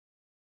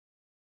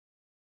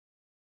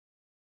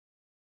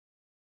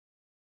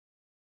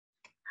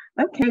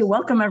Okay,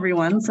 welcome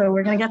everyone. So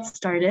we're going to get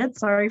started.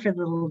 Sorry for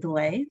the little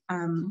delay.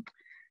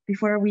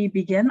 Before we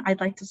begin, I'd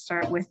like to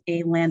start with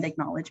a land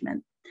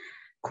acknowledgement.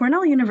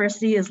 Cornell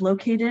University is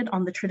located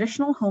on the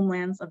traditional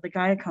homelands of the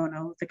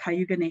Gayakono, the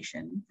Cayuga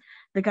Nation.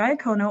 The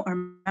Gayakono are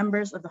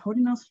members of the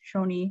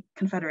Haudenosaunee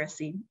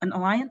Confederacy, an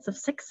alliance of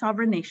 6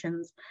 sovereign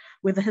nations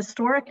with a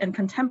historic and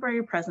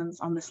contemporary presence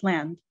on this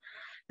land.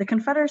 The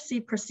Confederacy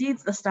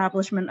precedes the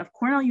establishment of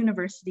Cornell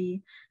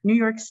University, New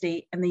York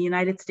State, and the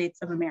United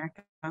States of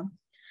America.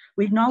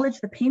 We acknowledge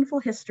the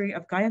painful history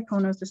of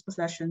Gayakono's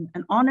dispossession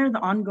and honor the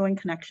ongoing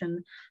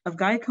connection of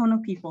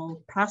Gayakono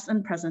people, past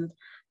and present,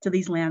 to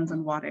these lands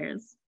and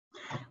waters.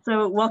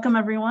 So welcome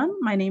everyone.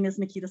 My name is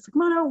Nikita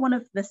Sukmoto, one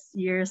of this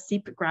year's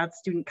SEEP grad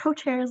student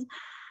co-chairs.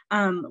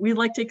 We'd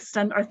like to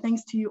extend our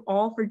thanks to you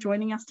all for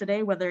joining us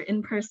today, whether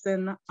in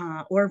person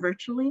or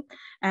virtually.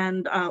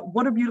 And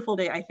what a beautiful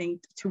day, I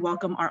think, to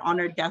welcome our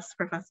honored guest,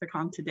 Professor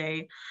Kang,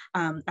 today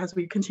as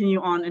we continue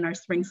on in our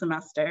spring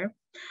semester.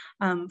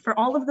 For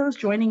all of those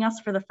joining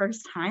us for the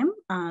first time,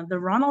 the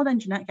Ronald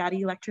and Janette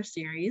Gatty lecture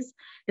series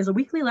is a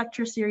weekly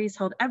lecture series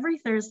held every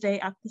Thursday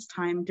at this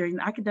time during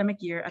the academic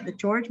year at the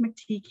George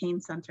McT.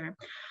 Kahin Center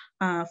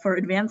for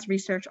advanced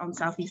research on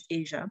Southeast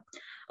Asia,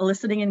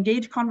 eliciting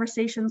engaged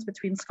conversations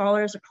between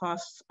scholars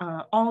across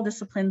all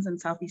disciplines in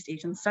Southeast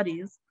Asian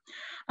studies.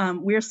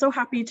 We are so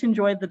happy to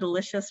enjoy the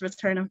delicious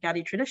return of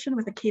Gatty tradition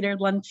with a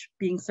catered lunch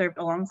being served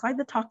alongside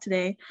the talk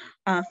today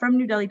from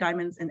New Delhi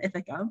Diamonds in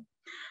Ithaca.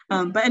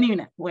 But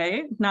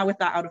anyway, now with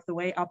that out of the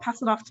way, I'll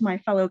pass it off to my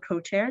fellow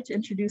co-chair to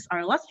introduce our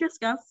illustrious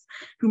guests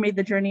who made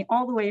the journey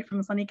all the way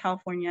from sunny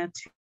California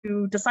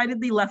to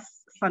decidedly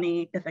less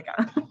sunny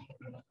Ithaca.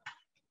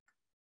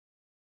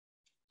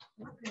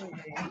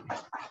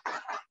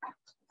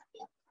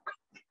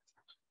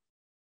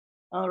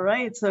 All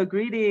right, so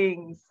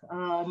greetings.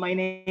 My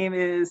name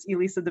is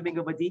Elisa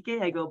Domingo Badique.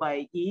 I go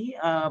by E.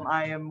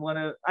 I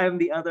am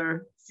the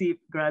other SEEP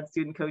grad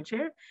student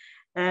co-chair.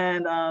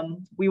 And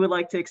we would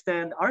like to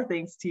extend our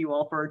thanks to you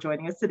all for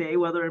joining us today,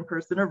 whether in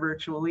person or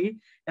virtually.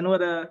 And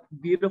what a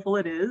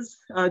beautiful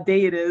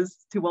day it is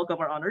to welcome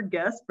our honored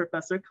guest,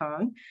 Professor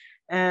Kang.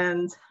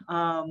 And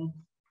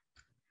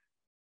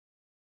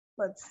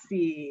let's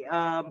see,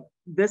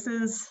 this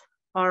is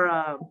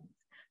our,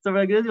 so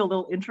we're gonna do a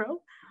little intro.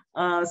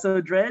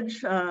 So Dredge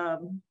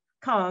Kang,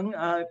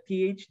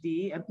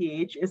 PhD,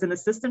 MPH, is an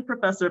assistant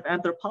professor of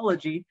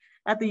anthropology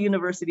at the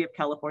University of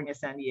California,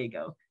 San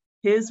Diego.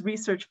 His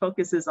research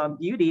focuses on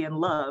beauty and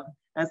love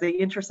as they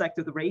intersect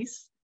with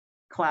race,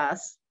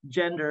 class,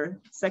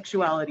 gender,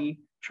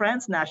 sexuality,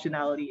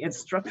 transnationality, and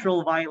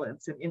structural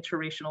violence in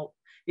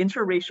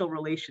interracial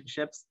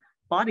relationships,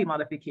 body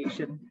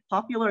modification,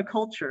 popular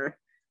culture,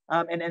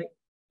 and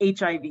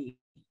HIV.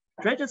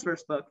 Dredge's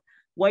first book,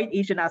 White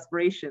Asian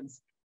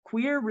Aspirations,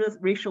 Queer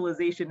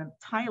Racialization in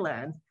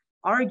Thailand,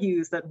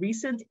 argues that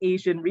recent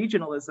Asian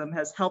regionalism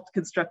has helped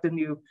construct a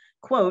new,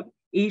 quote,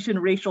 Asian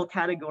racial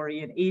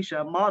category in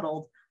Asia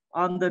modeled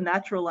on the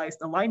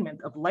naturalized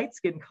alignment of light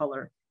skin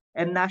color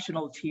and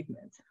national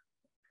achievement.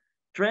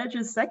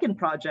 Dredge's second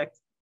project,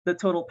 The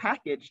Total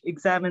Package,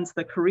 examines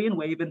the Korean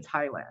wave in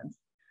Thailand.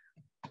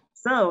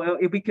 So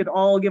if we could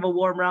all give a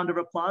warm round of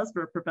applause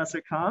for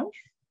Professor Kang,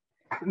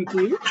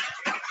 please.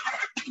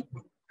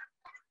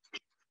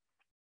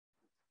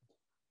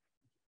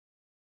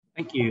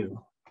 Thank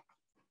you.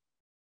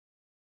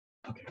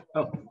 Okay.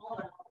 Oh,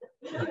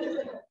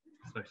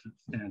 so I should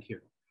stand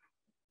here.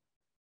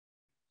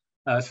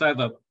 So I have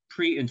a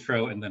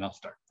pre-intro and then I'll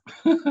start.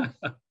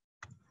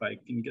 If I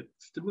can get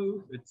this to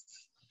move,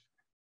 it's.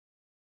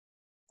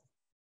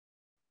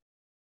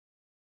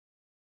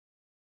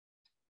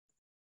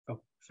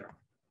 Oh,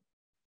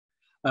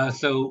 sorry.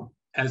 So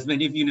as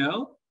many of you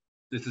know,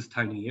 this is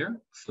Thai New Year,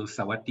 so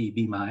Sawati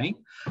Bimai.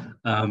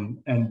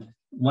 And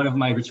one of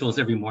my rituals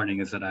every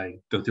morning is that I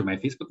go through my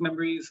Facebook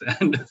memories.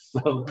 And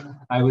so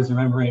I was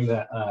remembering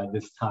that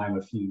this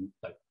time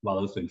while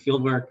I was doing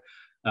field work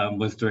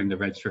was during the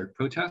red shirt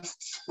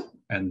protests.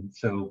 And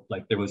so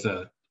there was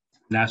a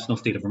national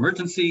state of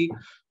emergency,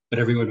 but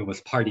everyone was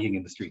partying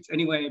in the streets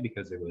anyway,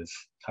 because it was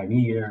Thai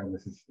New Year, and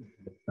this is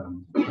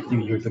a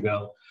few years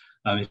ago.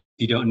 If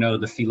you don't know,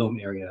 the Siloam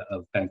area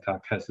of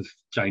Bangkok has this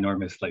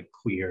ginormous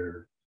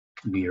queer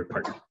New Year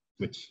party,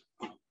 which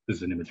this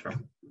is an image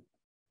from.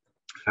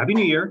 Happy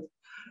New Year.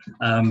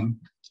 And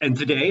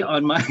today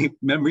on my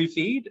memory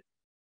feed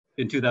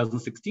in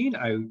 2016,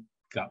 I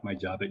got my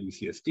job at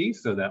UCSD,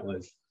 so that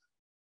was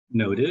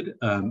noted.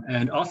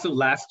 And also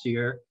last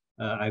year,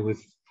 I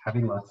was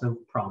having lots of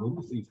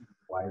problems, these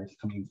wires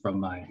coming from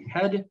my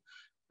head,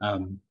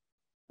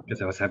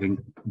 because I was having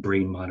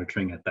brain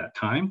monitoring at that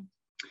time.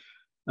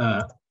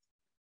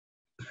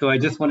 So I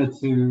just wanted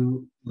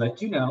to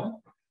let you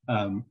know,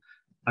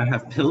 I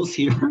have pills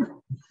here.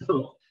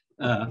 So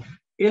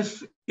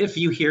if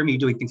you hear me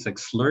doing things like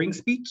slurring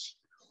speech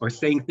or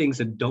saying things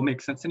that don't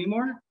make sense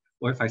anymore,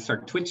 or if I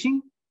start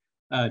twitching,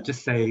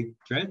 just say,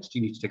 Dredge, do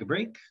you need to take a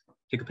break,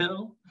 take a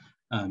pill,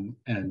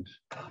 and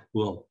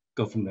we'll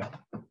go from there.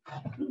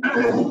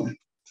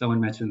 Someone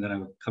mentioned that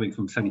I'm coming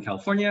from sunny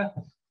California.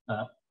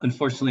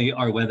 unfortunately,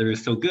 our weather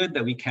is so good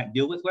that we can't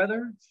deal with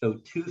weather. So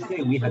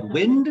Tuesday we had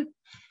wind,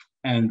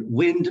 and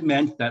wind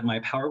meant that my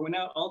power went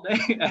out all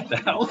day at the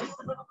house.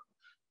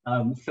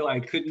 So I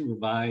couldn't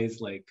revise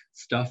like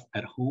stuff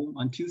at home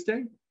on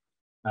Tuesday.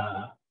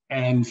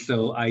 And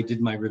so I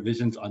did my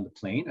revisions on the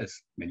plane, as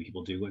many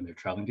people do when they're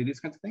traveling to these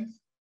kinds of things.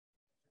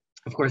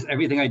 Of course,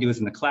 everything I do is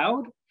in the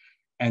cloud.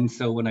 And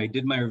so when I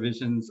did my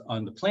revisions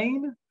on the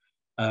plane,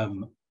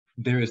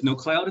 there is no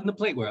cloud in the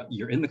plane. Where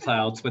you're in the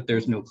clouds, but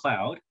there's no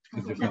cloud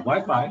because there's no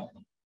Wi-Fi.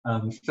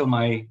 So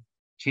my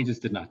changes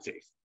did not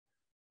save.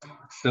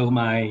 So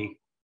my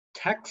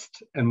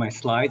text and my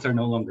slides are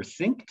no longer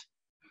synced.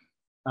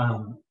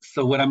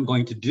 So what I'm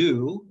going to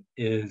do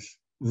is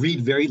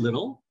read very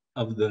little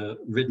of the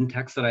written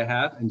text that I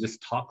have and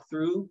just talk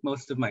through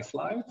most of my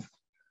slides.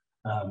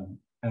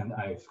 And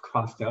I've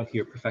crossed out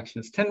here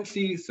perfectionist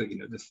tendencies. So,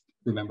 just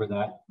remember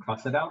that,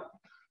 cross it out.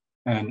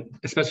 And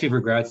especially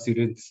for grad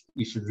students,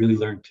 you should really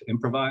learn to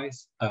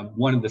improvise.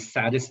 One of the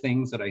saddest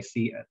things that I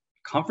see at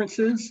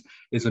conferences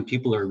is when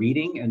people are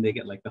reading and they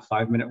get like the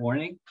 5-minute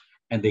warning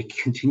and they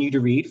continue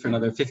to read for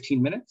another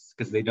 15 minutes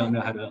because they don't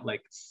know how to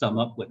like sum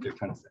up what they're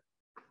trying to say.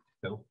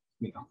 So,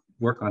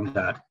 work on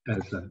that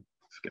as a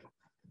skill.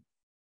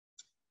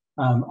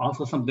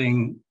 Also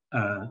something,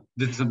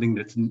 this is something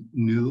that's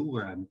new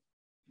where I'm,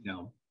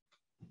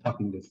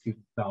 talking to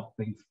students about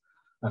things.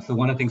 So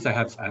one of the things I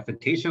have is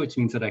aphantasia, which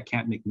means that I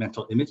can't make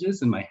mental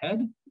images in my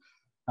head.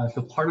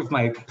 So part of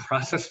my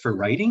process for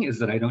writing is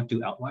that I don't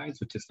do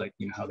outlines, which is like,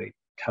 how they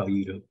tell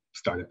you to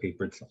start a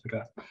paper and stuff like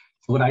that.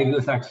 So what I do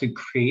is actually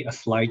create a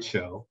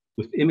slideshow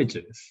with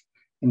images.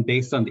 And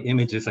based on the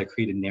images, I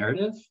create a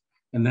narrative.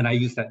 And then I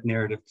use that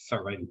narrative to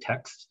start writing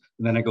text.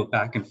 And then I go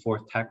back and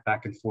forth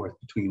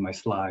between my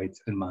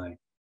slides and my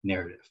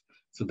narrative.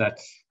 So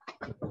that's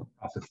the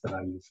process that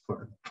I use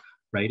for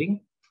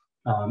writing.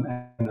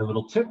 And a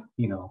little tip,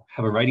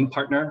 have a writing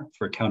partner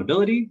for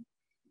accountability.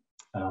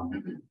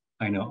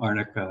 I know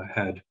Arnica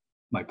had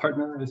my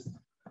partner as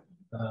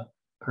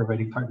her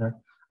writing partner,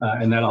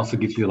 and that also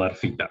gives you a lot of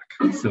feedback.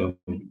 So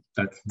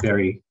that's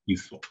very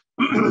useful.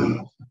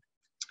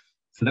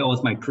 So that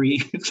was my pre.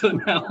 So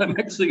now I'm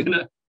actually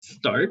gonna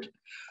start.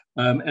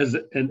 As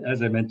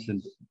I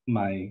mentioned,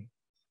 my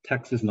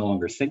text is no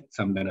longer synced,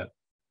 so I'm gonna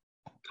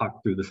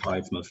talk through the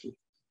slides mostly.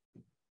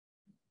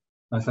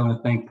 So I want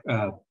to thank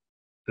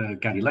the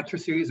Gatty Lecture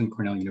Series and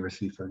Cornell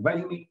University for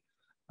inviting me.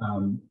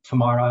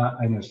 Tamara,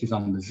 I know she's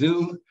on the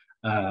Zoom,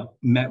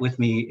 met with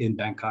me in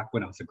Bangkok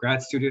when I was a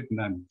grad student,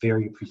 and I'm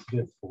very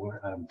appreciative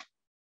for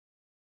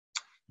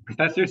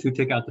professors who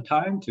take out the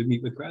time to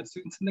meet with grad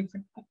students and things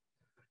like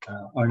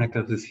that.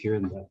 Arnica is here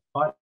in the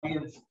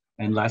audience,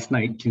 and last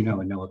night Juno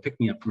and Noah picked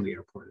me up from the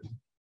airport.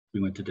 We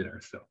went to dinner,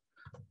 so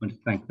I want to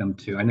thank them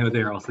too. I know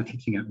they're also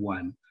teaching at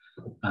 1.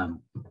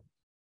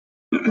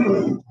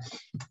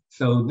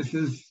 So this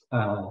is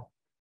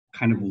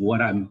kind of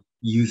what I'm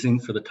using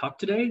for the talk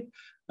today.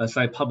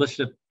 So I published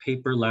a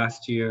paper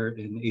last year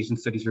in Asian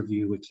Studies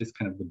Review, which is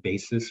kind of the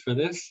basis for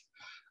this.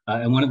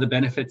 And one of the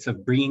benefits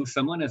of bringing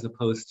someone as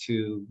opposed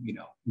to,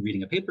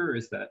 reading a paper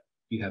is that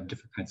you have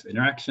different kinds of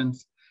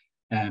interactions.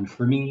 And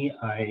for me,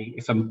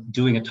 if I'm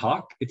doing a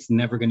talk, it's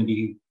never going to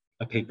be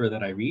a paper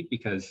that I read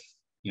because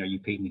you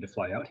paid me to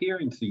fly out here,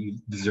 and so you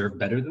deserve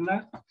better than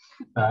that.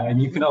 And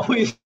you can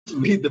always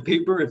read the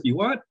paper if you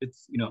want.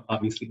 It's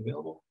obviously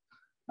available.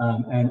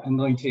 And I'm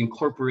going to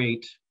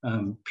incorporate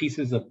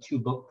pieces of 2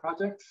 book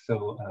projects.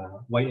 So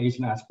White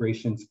Asian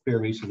Aspirations,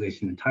 Queer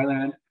Racialization in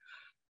Thailand.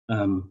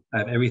 I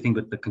have everything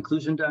but the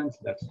conclusion done, so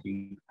that's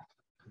coming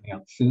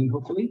out soon,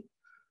 hopefully.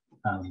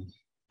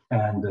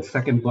 And the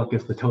second book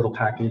is the total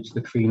package,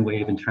 The Korean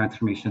Wave and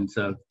Transformations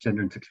of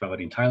Gender and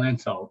Sexuality in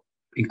Thailand. So I'll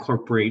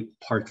incorporate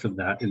parts of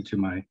that into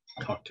my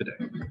talk today.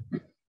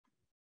 I'm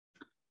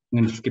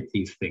going to skip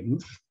these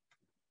things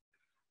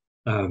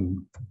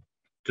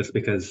just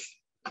because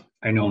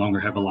I no longer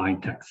have a line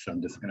text, so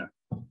I'm just going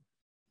to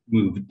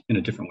move in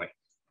a different way.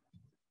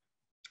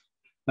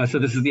 So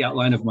this is the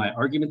outline of my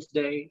argument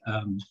today,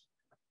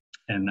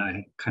 and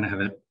I kind of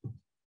have it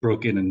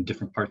broken in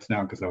different parts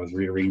now because I was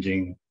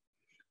rearranging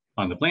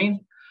on the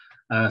plane.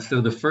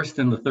 So the first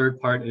and the third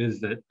part is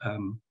that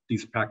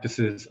these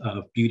practices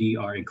of beauty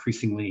are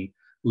increasingly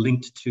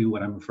linked to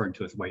what I'm referring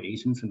to as white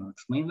Asians, and I'll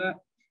explain that.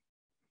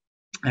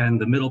 And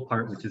the middle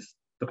part, which is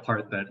the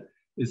part that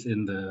is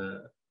in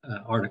the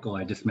article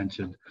I just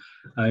mentioned,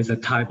 is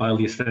that Thai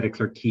bodily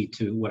aesthetics are key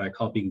to what I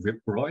call being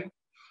rip roy,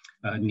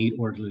 neat,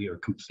 orderly, or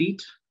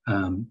complete,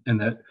 and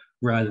that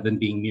rather than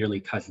being merely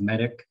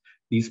cosmetic,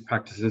 these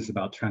practices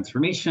about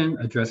transformation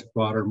address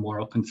broader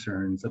moral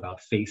concerns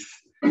about face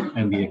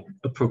and the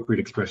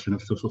appropriate expression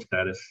of social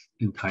status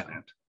in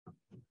Thailand.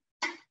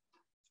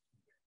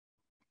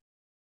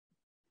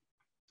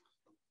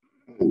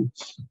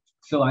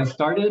 So I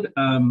started,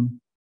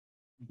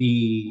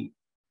 the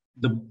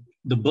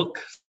book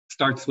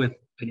starts with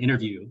an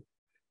interview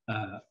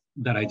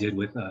that I did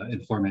with an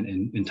informant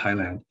in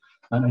Thailand.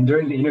 And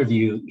during the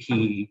interview,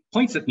 he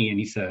points at me and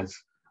he says,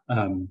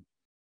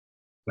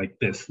 like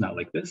this, not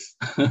like this.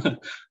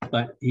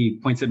 But he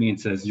points at me and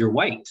says, "You're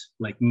white,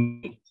 like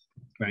me,"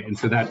 right? And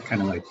so that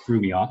kind of like threw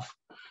me off.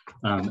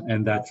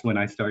 And that's when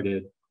I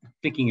started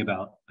thinking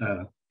about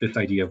this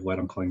idea of what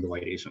I'm calling the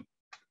white Asian.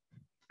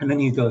 And then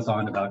he goes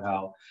on about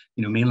how,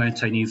 mainland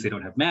Chinese, they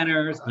don't have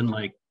manners,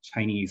 unlike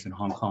Chinese in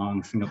Hong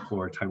Kong,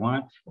 Singapore,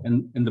 Taiwan.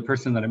 And the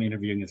person that I'm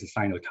interviewing is a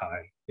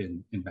Sino-Thai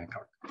in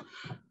Bangkok.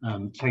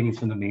 Chinese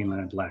from the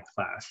mainland lack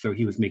class. So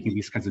he was making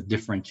these kinds of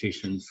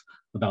differentiations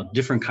about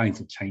different kinds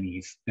of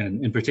Chinese.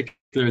 And in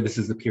particular, this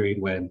is the period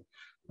when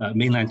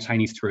mainland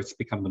Chinese tourists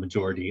become the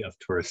majority of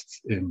tourists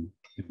in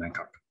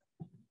Bangkok.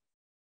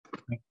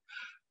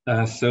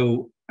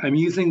 So I'm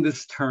using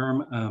this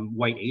term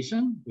white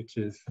Asian, which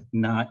is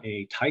not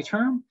a Thai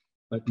term,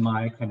 but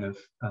my kind of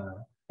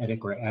etic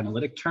or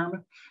analytic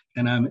term.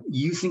 And I'm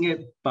using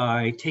it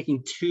by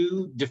taking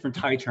two different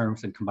Thai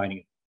terms and combining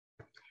it.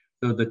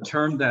 So the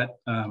term that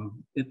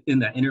in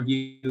that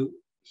interview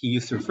he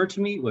used to refer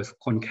to me was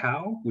Kon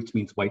Kao, which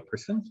means white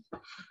person.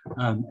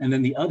 And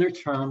then the other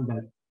term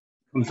that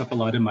comes up a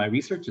lot in my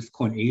research is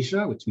Kon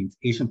Asia, which means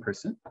Asian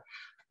person.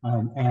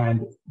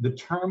 And the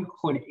term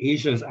Kon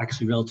Asia is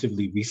actually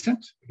relatively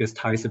recent because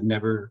Thais have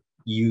never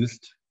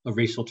used a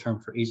racial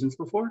term for Asians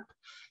before.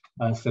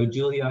 So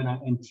Juliana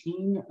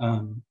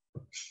Entin,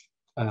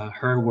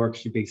 her work,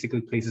 she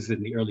basically places it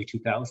in the early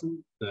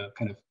 2000s, the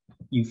kind of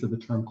use of the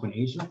term Kon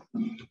Asia.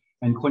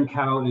 And Kon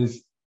Kao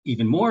is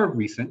even more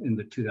recent in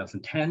the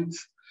 2010s.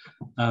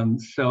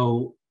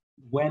 So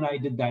when I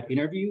did that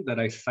interview that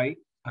I cite,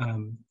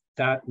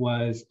 that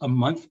was a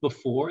month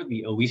before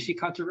the Oishi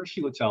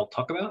controversy, which I'll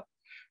talk about.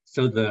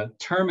 So the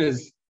term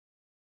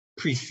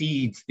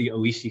precedes the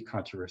Oishi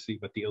controversy,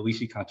 but the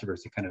Oishi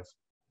controversy kind of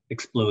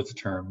explodes the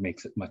term,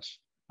 makes it much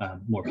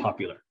more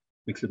popular,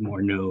 makes it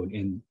more known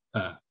in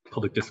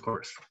public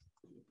discourse.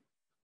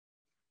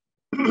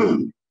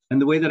 And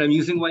the way that I'm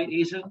using white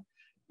Asian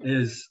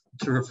is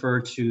to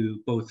refer to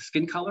both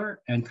skin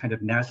color and kind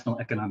of national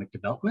economic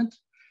development.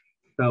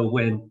 So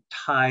when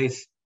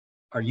Thais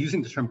are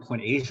using the term Kon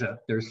Asia,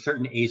 there's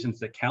certain Asians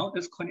that count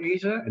as Kon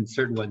Asia and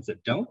certain ones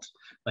that don't,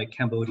 like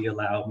Cambodia,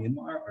 Laos,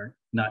 Myanmar are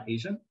not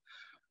Asian.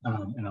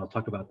 And I'll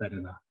talk about that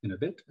in a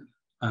bit.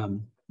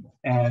 I'm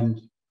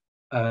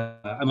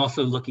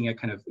also looking at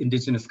kind of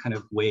indigenous kind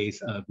of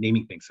ways of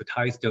naming things. So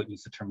Thais don't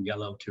use the term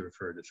yellow to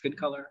refer to skin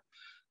color.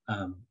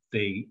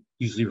 They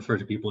usually refer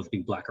to people as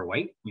being black or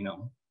white,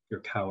 your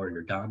cow or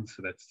your dan.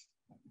 So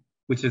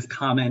which is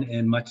common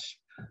in much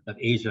of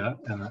Asia,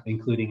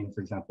 including,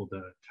 for example,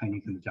 the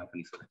Chinese and the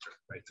Japanese culture,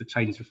 right? So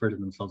Chinese refer to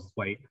themselves as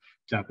white,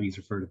 Japanese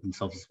refer to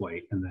themselves as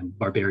white, and then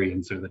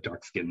barbarians are the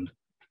dark-skinned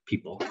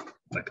people,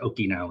 like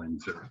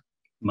Okinawans or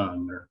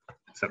Hmong or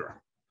etc.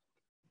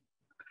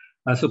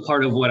 So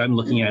part of what I'm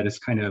looking at is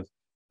kind of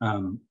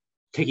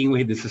taking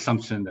away this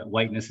assumption that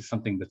whiteness is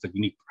something that's a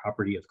unique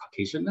property of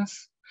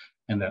Caucasianness,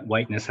 and that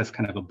whiteness has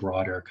kind of a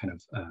broader kind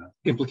of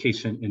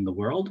implication in the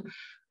world.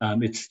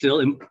 It's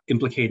still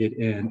implicated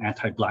in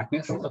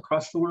anti-Blackness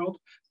across the world,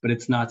 but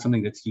it's not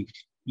something that's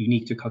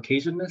unique to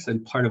Caucasianness.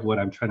 And part of what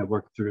I'm trying to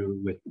work through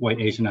with white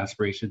Asian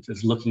aspirations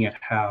is looking at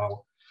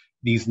how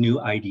these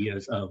new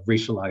ideas of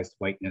racialized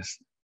whiteness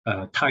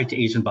tied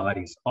to Asian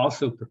bodies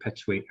also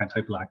perpetuate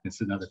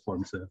anti-Blackness and other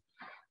forms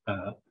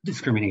of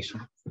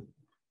discrimination.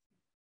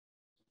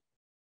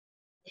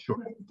 Sure.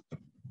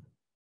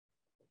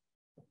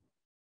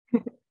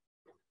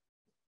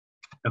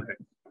 Okay.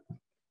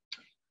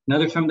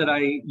 Another term that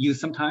I use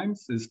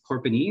sometimes is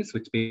Korpanese,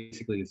 which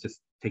basically is just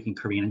taking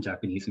Korean and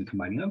Japanese and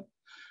combining them.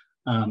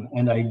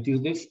 And I do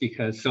this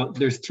because, so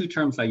there's two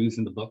terms I use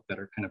in the book that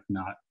are kind of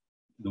not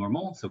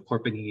normal. So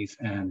Korpanese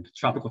and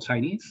tropical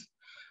Chinese.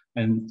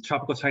 And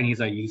tropical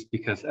Chinese I use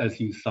because, as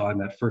you saw in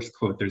that first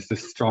quote, there's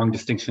this strong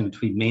distinction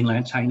between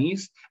mainland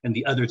Chinese and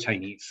the other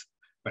Chinese,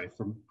 right,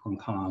 from Hong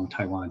Kong,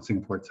 Taiwan,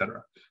 Singapore, et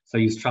cetera. So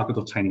I use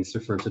tropical Chinese to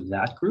refer to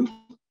that group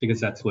because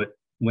that's what,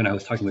 when I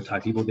was talking with Thai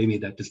people, they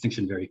made that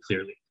distinction very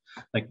clearly.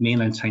 Like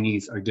mainland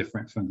Chinese are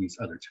different from these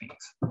other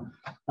Chinese.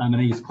 And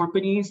I use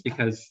Korpanese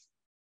because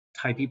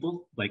Thai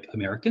people, like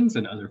Americans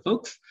and other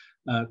folks,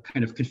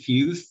 kind of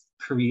confuse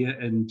Korea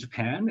and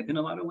Japan in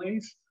a lot of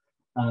ways.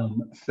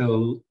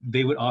 So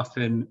they would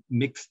often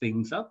mix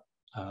things up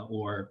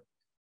or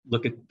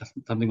look at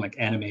something like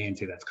anime and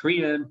say that's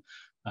Korean.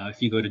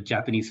 If you go to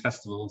Japanese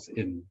festivals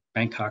in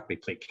Bangkok, they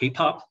play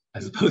K-pop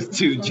as opposed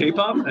to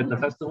J-pop at the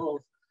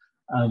festivals.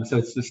 So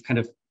it's this kind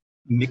of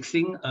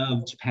mixing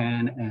of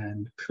Japan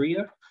and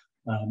Korea.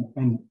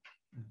 And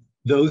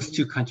those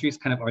two countries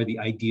kind of are the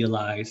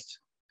idealized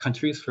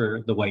countries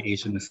for the white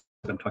Asianness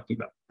that I'm talking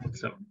about.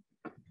 So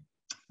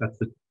that's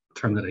the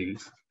term that I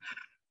use.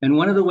 And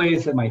one of the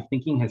ways that my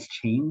thinking has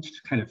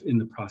changed kind of in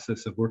the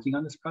process of working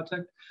on this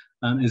project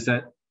is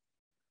that,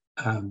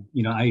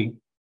 I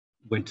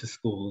went to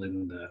school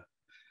in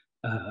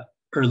the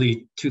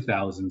early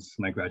 2000s,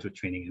 my graduate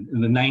training.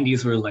 And the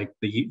 90s were like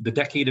the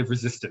decade of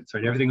resistance,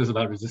 right? Everything was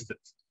about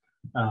resistance.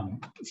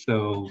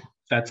 So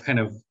that's kind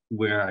of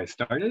where I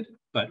started,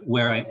 but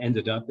where I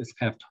ended up is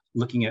kind of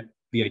looking at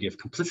the idea of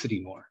complicity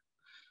more.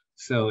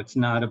 So it's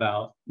not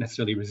about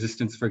necessarily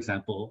resistance, for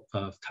example,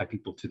 of Thai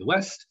people to the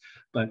West,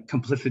 but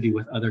complicity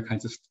with other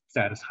kinds of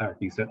status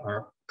hierarchies that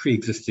are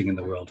pre-existing in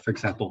the world, for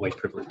example, white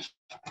privilege.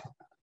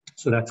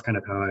 So that's kind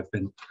of how I've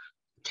been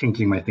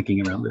changing my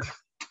thinking around this.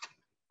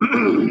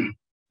 I'm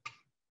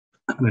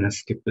going to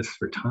skip this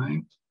for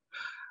time.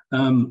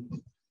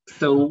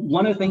 So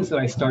one of the things that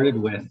I started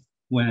with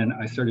when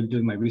I started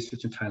doing my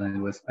research in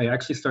Thailand was I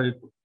actually started,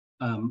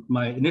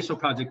 my initial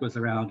project was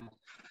around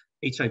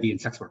HIV and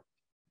sex work.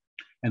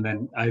 And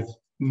then I've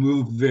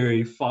moved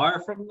very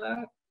far from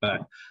that,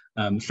 but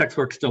sex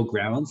work still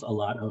grounds a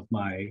lot of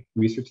my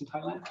research in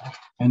Thailand.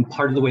 And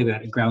part of the way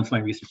that it grounds my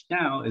research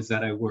now is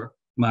that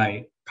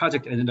my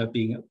project ended up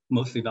being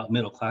mostly about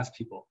middle-class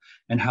people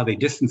and how they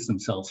distance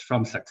themselves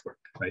from sex work,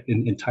 right,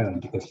 in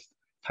Thailand, because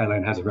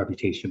Thailand has a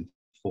reputation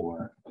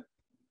for,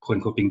 quote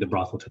unquote, being the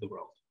brothel to the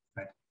world,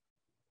 right?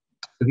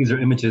 So these are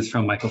images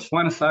from Michael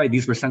Swanasai.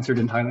 These were censored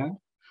in Thailand.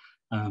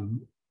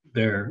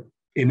 They're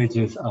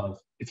images of,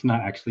 it's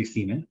not actually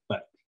semen,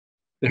 but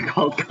they're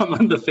called come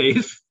on the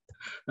face,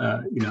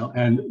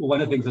 and one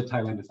of the things that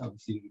Thailand is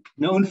obviously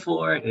known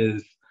for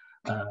is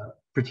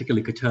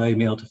particularly Katay,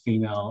 male to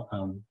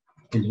female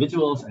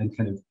individuals, and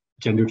kind of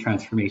gender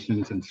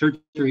transformations and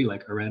surgery,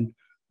 like Aren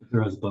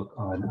Thura's book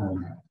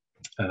on,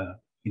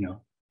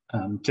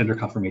 gender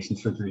confirmation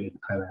surgery in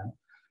Thailand.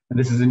 And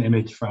this is an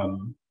image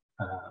from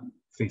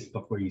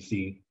Facebook where you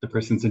see the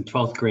person's in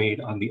 12th grade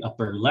on the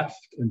upper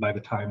left, and by the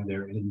time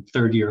they're in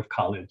 3rd year of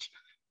college,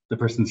 the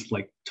person's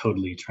like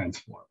totally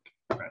transformed,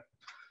 right?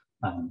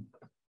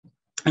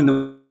 And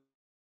the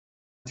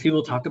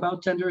people talk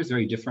about gender is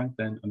very different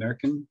than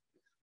American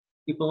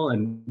people.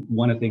 And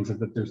one of the things is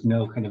that there's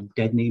no kind of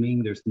dead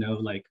naming, there's no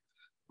like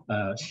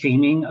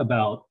shaming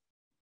about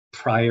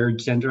prior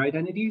gender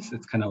identities.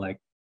 It's kind of like,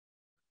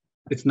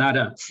 it's not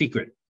a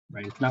secret,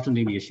 right? It's not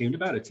something to be ashamed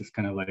about. It's just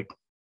kind of like,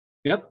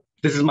 yep,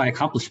 this is my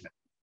accomplishment.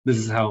 This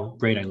is how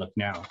great I look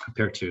now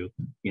compared to,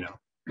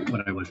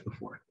 what I was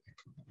before.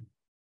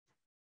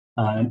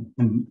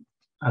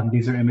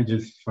 These are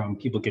images from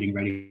people getting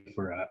ready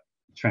for a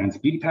trans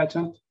beauty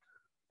pageant.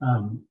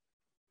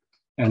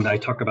 And I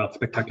talk about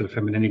spectacular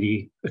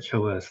femininity,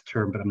 Ochoa's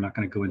term, but I'm not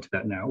going to go into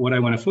that now. What I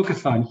want to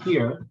focus on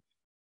here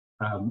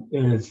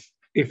is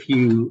if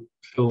you,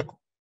 so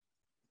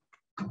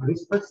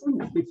this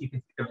person, if you can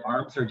see their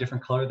arms are a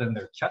different color than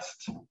their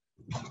chest.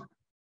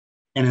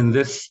 And in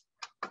this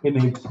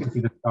image, you can see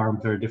the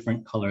arms are a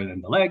different color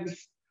than the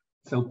legs.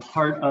 So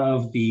part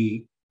of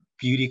the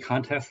beauty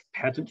contest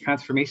pageant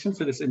transformation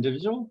for this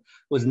individual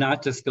was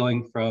not just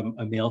going from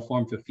a male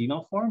form to a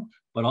female form,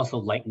 but also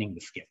lightening the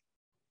skin,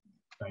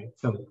 right?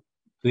 So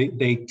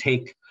they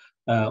take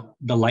the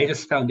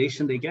lightest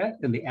foundation they get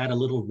and they add a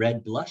little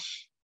red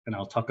blush, and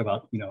I'll talk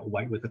about,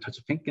 white with a touch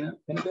of pink in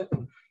a bit.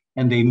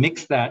 And they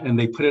mix that and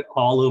they put it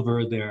all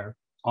over their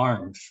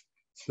arms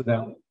so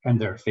that,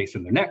 and their face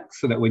and their neck,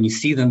 so that when you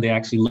see them, they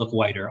actually look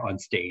whiter on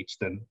stage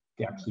than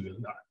they actually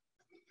really are.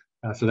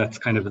 So that's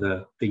kind of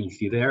the thing you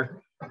see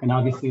there. And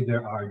obviously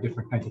there are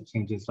different kinds of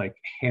changes, like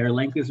hair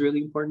length is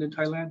really important in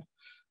Thailand.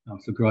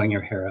 So growing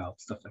your hair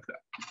out, stuff like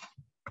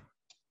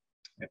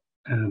that.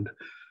 And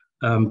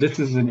this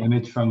is an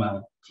image from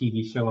a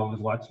TV show I was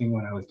watching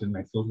when I was doing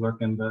my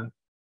fieldwork, and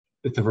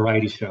it's a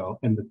variety show.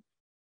 And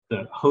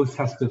the host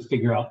has to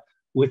figure out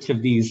which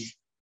of these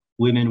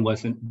women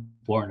wasn't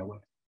born a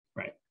woman,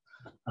 right?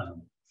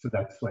 So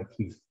that's like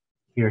he's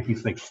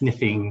like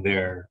sniffing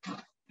their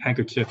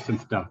handkerchiefs and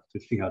stuff to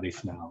see how they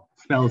smell.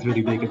 Smell is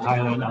really big in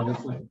Thailand,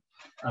 obviously.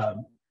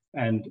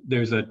 And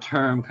there's a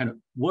term kind of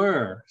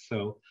were.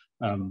 So,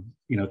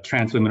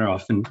 trans women are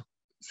often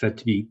said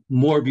to be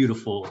more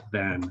beautiful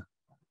than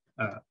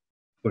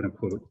quote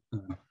unquote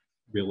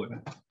real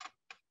women.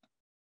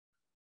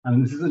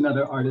 This is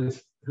another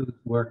artist whose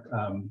work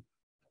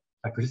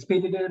I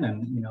participated in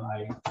and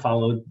I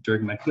followed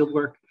during my field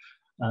work.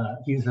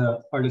 He's an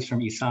artist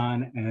from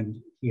Isan,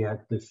 and he had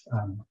this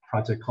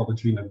project called The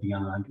Dream of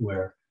Beyond,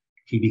 where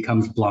he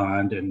becomes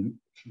blonde and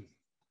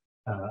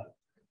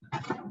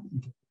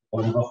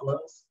water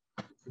buffaloes.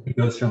 He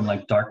goes from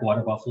like dark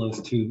water buffaloes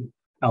to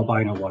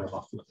albino water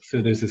buffaloes.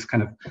 So there's this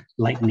kind of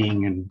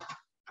lightening and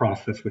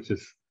process, which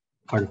is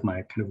part of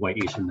my kind of white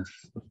Asianness.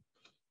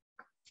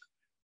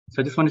 So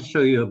I just wanted to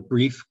show you a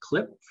brief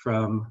clip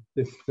from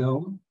this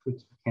film,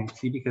 which you can't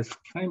see because,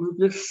 can I move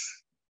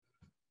this?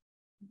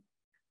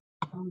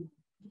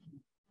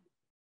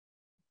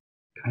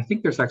 I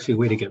think there's actually a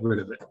way to get rid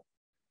of it.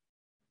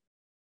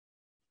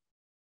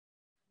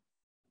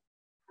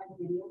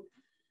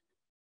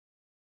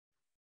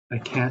 I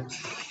can't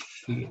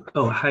see.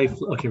 Oh, hi.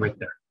 Okay, right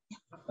there.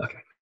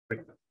 Okay,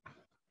 great.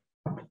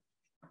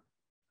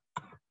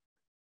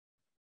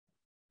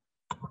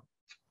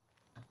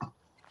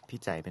 พี่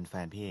ใจเป็นแฟ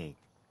นพี่เอก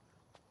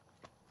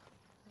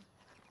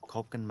ค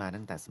บกันมา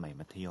ตั้งแต่สมัย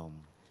มัธยม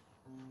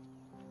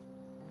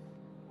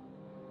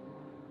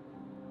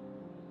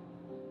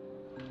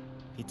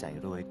พี่ใจ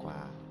รวยกว่า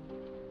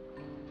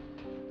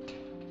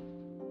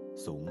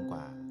สูงก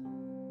ว่า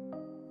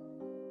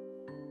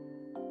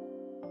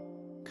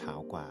ขา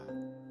วกว่า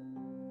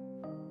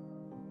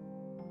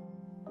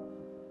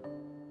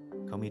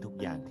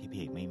ที่พี่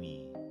เอกไม่มี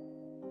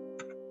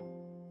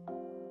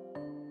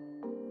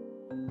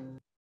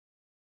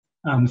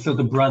So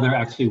the brother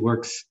actually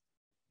works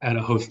at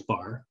a host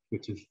bar,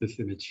 which is this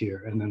image here,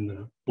 and then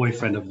the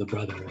boyfriend of the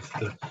brother is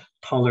the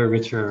taller,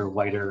 richer,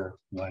 whiter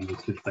one,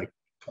 which is like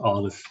all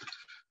this,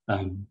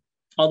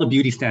 all the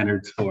beauty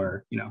standards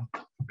for, you know,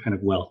 kind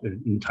of wealth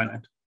in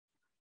Thailand.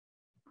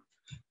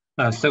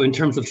 So in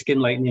terms of skin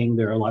lightening,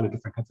 there are a lot of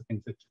different kinds of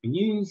things that you can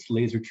use: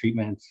 laser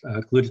treatments,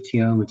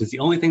 glutathione, which is the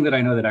only thing that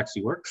I know that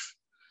actually works.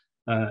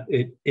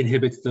 It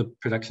inhibits the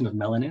production of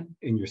melanin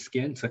in your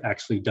skin, so it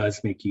actually does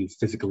make you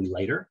physically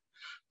lighter.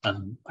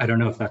 I don't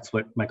know if that's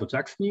what Michael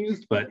Jackson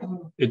used, but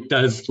it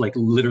does like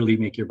literally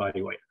make your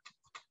body whiter.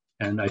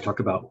 And I talk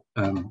about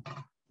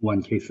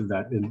one case of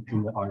that in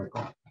the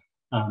article.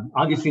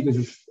 Obviously,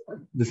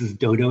 this is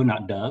dodo,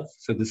 not dove.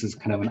 So this is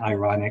kind of an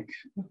ironic,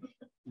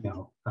 you know,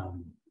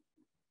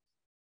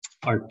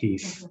 art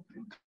piece,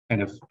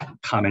 kind of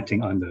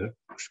commenting on the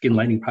skin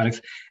lightening products.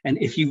 And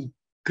if you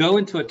go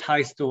into a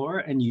Thai store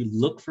and you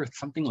look for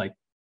something like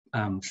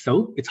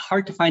soap, it's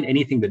hard to find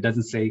anything that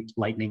doesn't say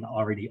lightening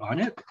already on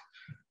it.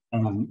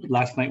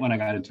 Last night when I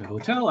got into a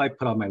hotel, I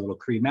put on my little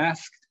Korean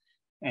mask,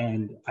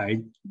 and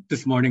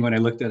this morning when I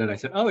looked at it, I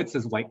said, oh, it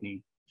says whitening,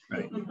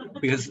 right?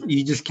 Because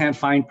you just can't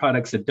find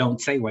products that don't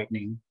say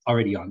whitening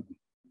already on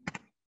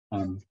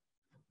them.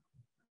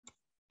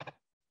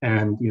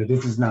 And you know,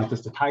 this is not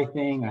just a Thai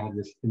thing. I have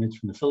this image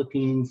from the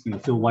Philippines, you know,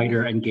 feel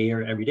whiter and gayer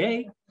every day.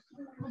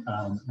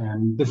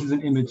 And this is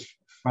an image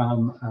from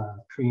a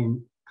Korean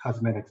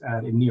cosmetics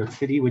ad in New York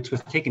City, which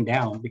was taken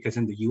down because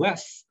in the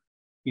US,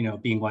 you know,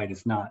 being white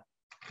is not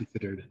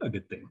considered a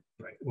good thing,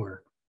 right?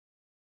 Or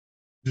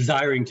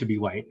desiring to be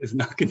white is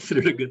not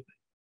considered a good thing,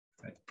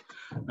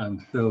 right?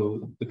 So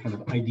the kind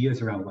of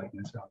ideas around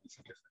whiteness are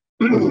obviously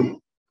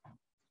different.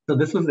 So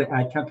this was the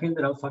ad campaign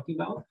that I was talking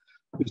about,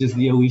 which is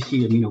the Oishi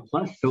Amino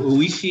Plus. So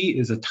Oishi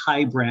is a Thai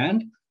brand.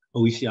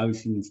 Oishi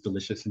obviously means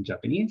delicious in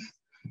Japanese.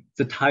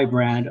 It's a Thai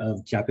brand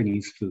of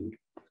Japanese food.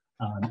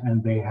 And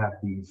they have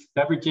these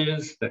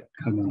beverages that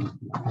come in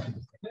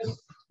this.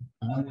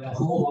 A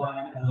whole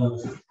line of,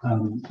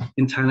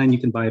 in Thailand,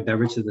 you can buy a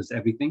beverage that does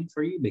everything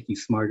for you, make you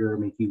smarter,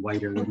 make you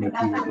whiter, make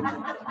you,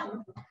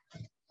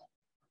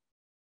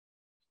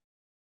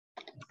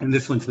 and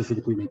this one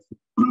specifically makes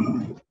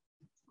you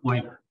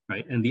whiter,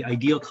 right? And the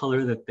ideal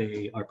color that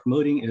they are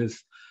promoting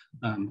is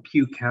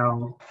Piu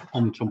Cow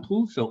Om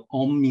Chompu. So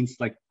Om means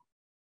like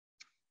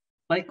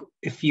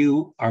if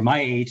you are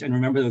my age and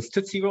remember those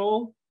Tootsie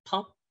Roll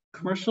pop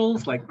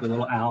commercials, like the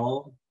little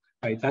owl,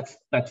 right? That's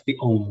the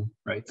Om,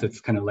 right? So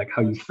it's kind of like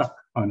how you suck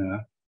on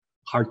a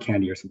hard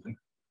candy or something.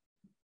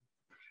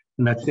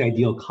 And that's the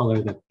ideal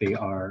color that they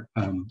are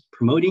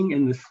promoting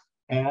in this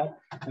ad.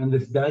 And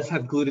this does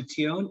have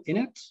glutathione in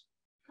it,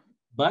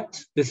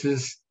 but this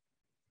is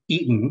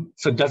eaten,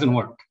 so it doesn't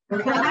work.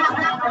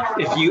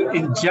 If you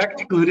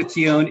inject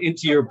glutathione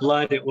into your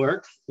blood, it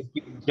works. If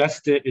you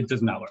ingest it, it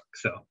does not work.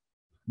 So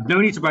no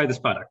need to buy this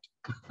product.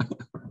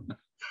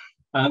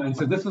 And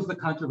so this was the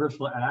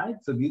controversial ad.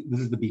 So this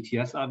is the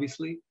BTS,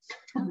 obviously.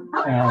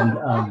 And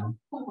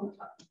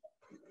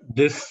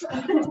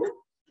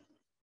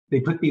they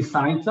put these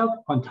signs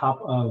up on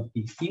top of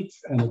the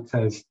seats, and it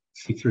says,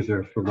 seats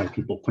reserved for white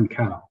people, Kun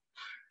Kao,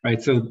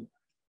 right? So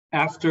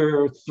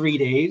after 3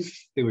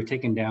 days, they were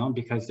taken down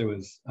because there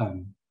was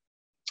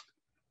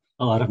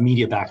a lot of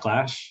media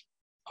backlash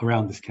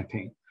around this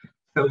campaign.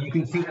 So you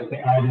can see that the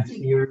ad is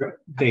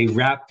here. They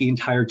wrap the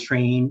entire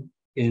train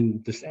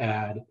in this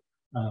ad.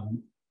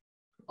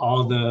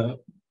 All the,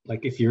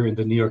 like if you're in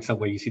the New York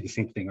subway, you see the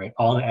same thing, right?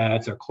 All the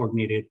ads are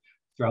coordinated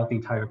throughout the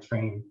entire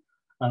train.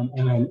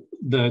 And then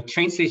the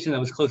train station that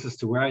was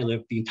closest to where I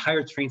live, the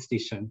entire train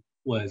station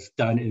was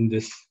done in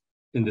this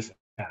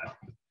ad.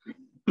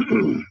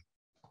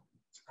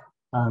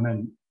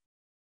 And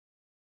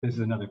this is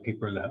another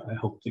paper that I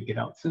hope to get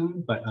out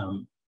soon, but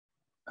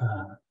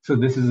so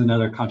this is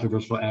another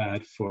controversial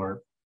ad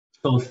for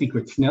Soul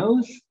Secret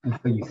Snows. And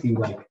so you see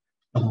like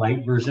a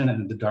light version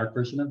and the dark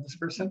version of this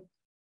person.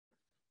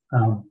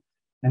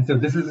 And so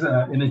this is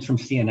an image from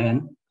CNN,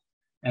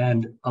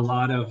 and a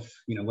lot of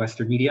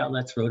Western media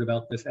outlets wrote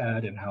about this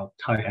ad and how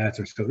Thai ads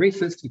are so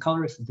racist and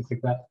colorist and things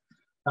like that.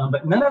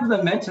 But none of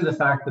them mention the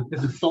fact that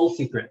this is Seoul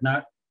Secret,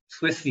 not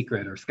Swiss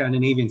Secret or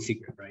Scandinavian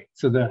Secret, right?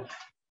 So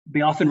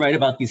they often write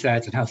about these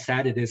ads and how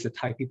sad it is that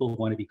Thai people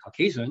want to be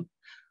Caucasian,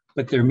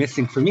 but they're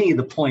missing, for me,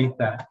 the point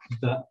that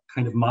the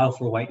kind of model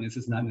for whiteness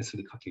is not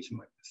necessarily Caucasian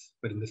whiteness,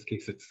 but in this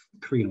case, it's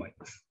Korean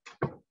whiteness.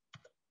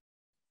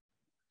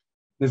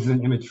 This is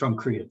an image from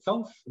Korea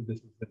itself. This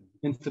is the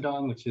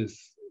Insadong, which is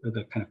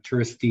the kind of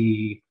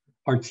touristy,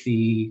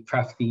 artsy,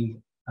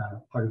 crafty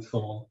part of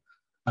Seoul.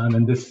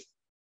 And this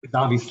is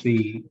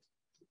obviously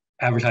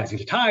advertising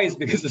to Thais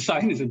because the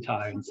sign is in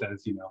Thai and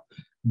says,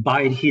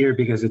 buy it here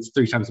because it's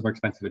 3 times more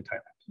expensive in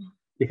Thailand.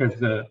 Because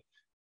the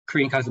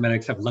Korean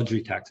cosmetics have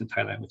luxury tax in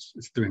Thailand, which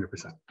is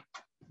 300%.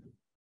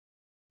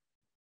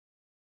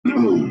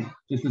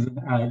 This is an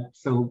ad.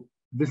 So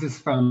this is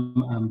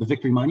from the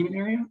Victory Monument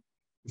area.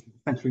 This is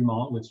Century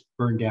Mall, which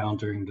burned down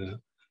during the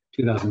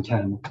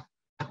 2010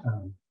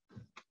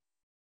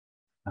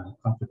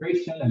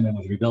 conflagration, and then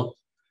was rebuilt.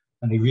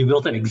 And they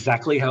rebuilt it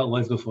exactly how it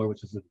was before,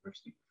 which was the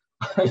diversity,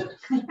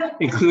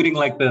 including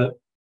like the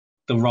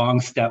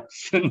wrong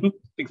steps and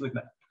things like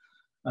that.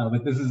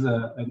 But this is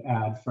an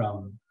ad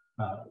from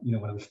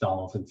one of the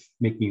stalls. It's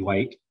 "Make Me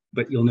White,"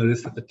 but you'll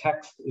notice that the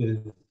text is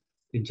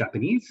in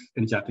Japanese.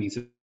 In Japanese,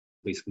 it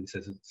basically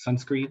says it's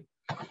sunscreen.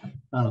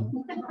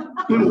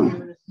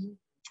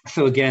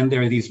 So again,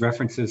 there are these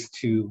references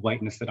to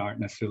whiteness that aren't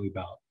necessarily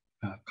about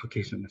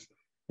Caucasianness.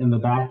 In the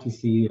back, you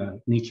see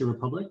Nature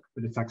Republic,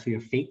 but it's actually a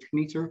fake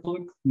Nature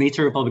Republic.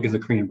 Nature Republic is a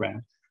Korean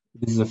brand.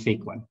 This is a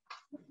fake one.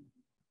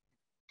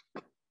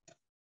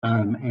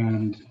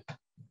 And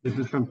this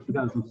is from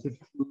 2015.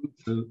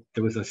 So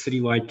there was a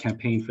citywide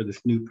campaign for this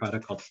new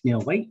product called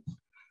Snail White,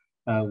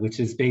 which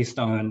is based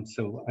on,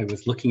 so I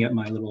was looking at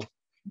my little,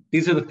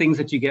 these are the things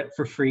that you get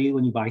for free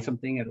when you buy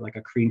something at like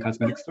a Korean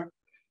cosmetic store.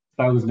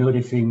 So I was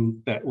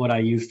noticing that what I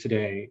use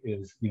today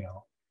is,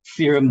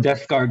 serum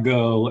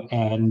d'escargot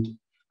and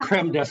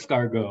creme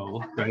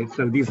d'escargot, right?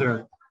 So these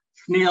are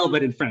snail,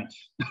 but in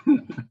French,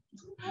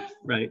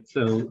 right?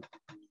 So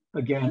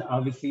again,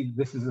 obviously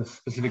this is a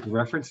specific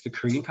reference to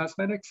Korean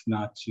cosmetics,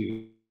 not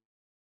to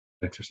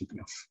or something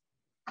else.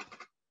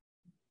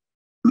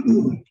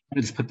 I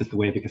just put this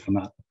away because I'm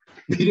not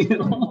reading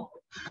it all.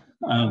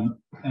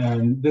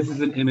 And this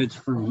is an image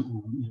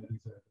from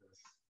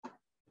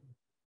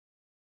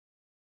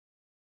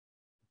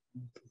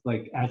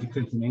like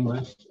adjectives in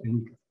English,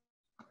 and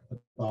at the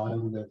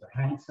bottom there's a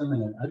handsome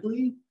and an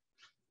ugly,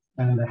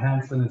 and the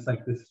handsome is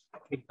like this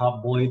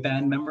K-pop boy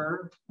band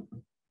member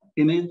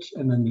image,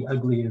 and then the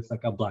ugly is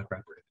like a black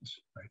rapper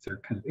image, right? So they're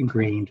kind of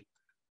ingrained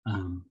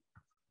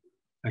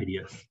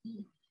ideas.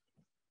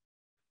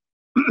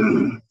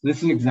 This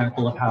is an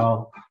example of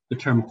how the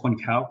term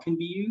 "konkao" can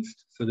be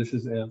used. So this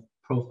is a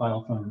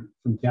profile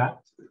from Gatty,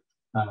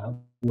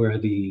 where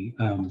the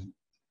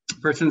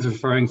person is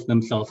referring to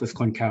themselves as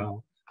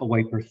konkao, a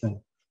white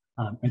person,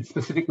 and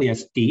specifically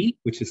as D,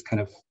 which is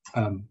kind of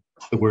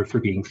the word for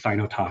being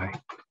Sino-Thai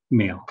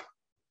male.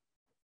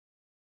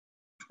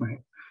 Right.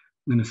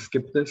 I'm going to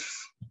skip this.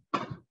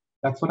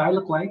 That's what I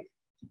look like.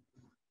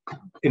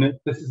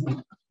 This is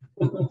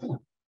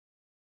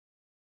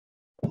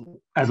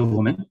as a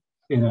woman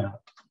in a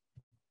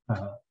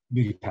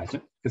beauty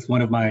pageant, because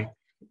one of my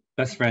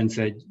best friends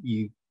said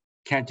you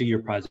can't do your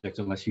project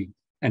unless you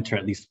enter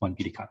at least one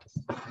beauty contest.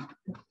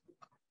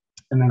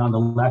 And then on the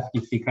left,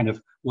 you see kind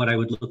of what I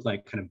would look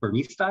like kind of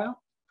Burmese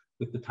style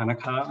with the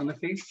Tanaka on the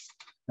face.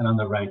 And on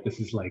the right, this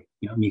is like,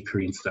 me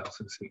Korean style,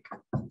 so to speak.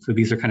 So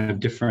these are kind of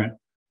different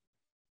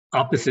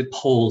opposite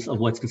poles of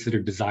what's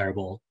considered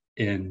desirable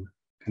in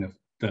kind of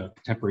the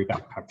contemporary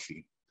backpack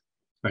scene,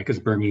 right? Because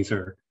Burmese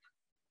are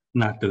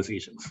not those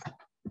Asians.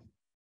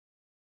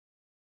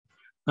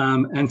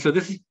 And so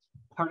this is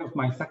part of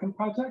my second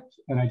project,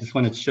 and I just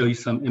wanted to show you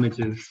some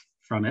images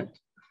from it.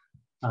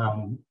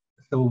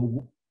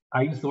 So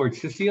I use the word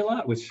sissy a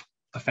lot, which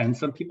offends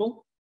some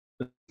people,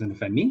 but doesn't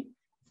offend me.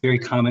 It's very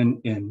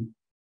common in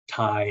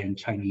Thai and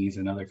Chinese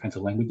and other kinds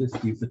of languages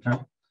to use the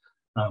term.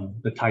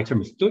 The Thai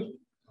term is tut,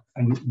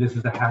 and this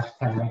is a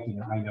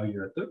hashtag, I know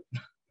you're a tut.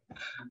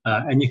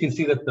 And you can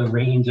see that the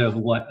range of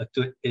what a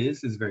tut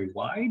is very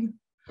wide.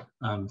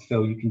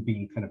 So you can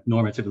be kind of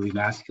normatively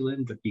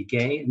masculine, but be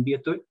gay and be a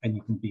tut, and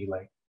you can be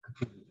like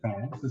completely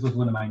trans. This was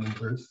one of my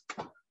neighbors,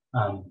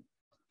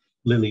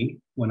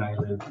 Lily, when I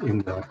lived in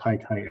the Thai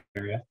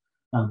area.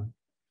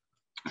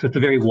 So it's a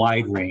very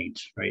wide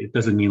range, right? It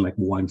doesn't mean like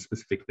one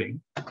specific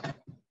thing.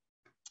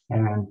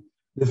 And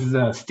this is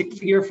a stick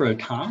figure for a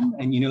tom,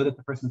 and you know that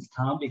the person's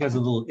tom because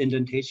of a little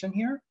indentation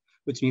here,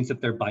 which means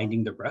that they're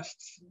binding their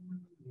breasts,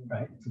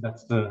 right? So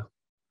that's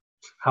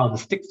how the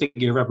stick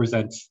figure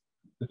represents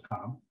the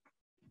tom.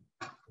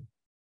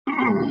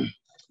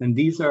 And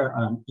these are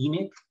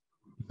emic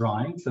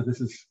drawings. So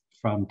this is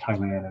from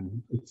Thailand,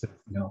 and it's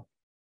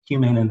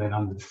human, and then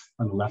on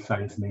the left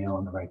side is male,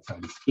 on the right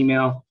side is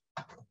female.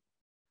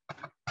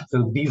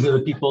 So these are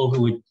the people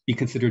who would be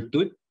considered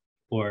tut,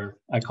 or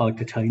I call it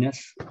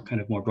Kataliness,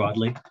 kind of more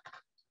broadly.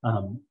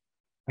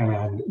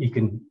 And you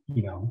can,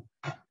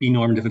 be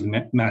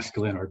normatively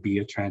masculine or be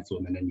a trans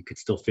woman, and you could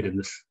still fit in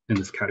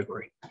this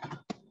category.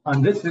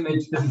 On this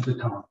image, this is the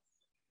tom.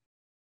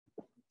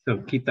 So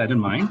keep that in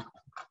mind.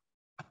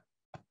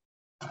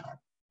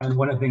 And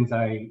one of the things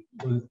I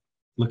was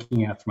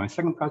looking at for my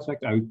second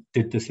project, I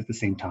did this at the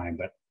same time,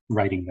 but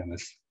writing them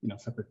as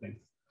separate things,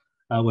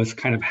 was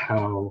kind of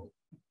how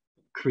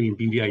Korean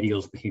beauty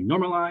ideals became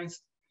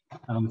normalized.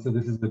 So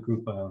this is the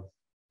group of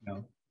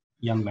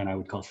young men I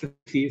would call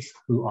sissies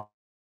who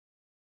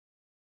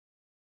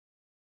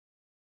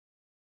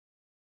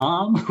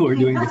are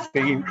doing the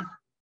same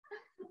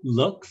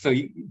look. So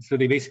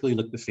they basically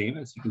look the same,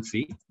 as you can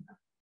see.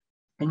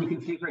 And you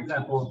can see, for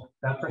example,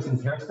 that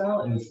person's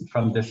hairstyle is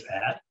from this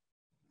ad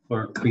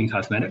for Korean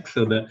cosmetics.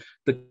 So the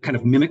kind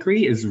of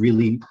mimicry is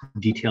really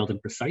detailed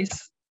and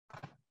precise.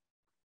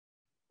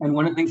 And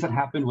one of the things that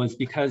happened was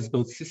because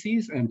both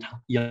sissies and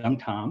young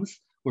toms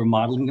were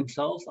modeling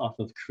themselves off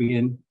of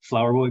Korean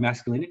flower boy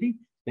masculinity,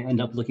 they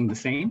end up looking the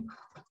same,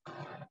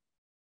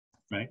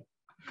 right?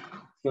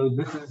 So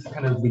this is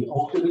kind of the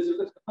old image of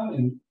the Tom,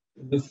 and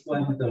this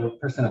one, the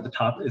person at the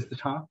top is the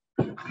Tom,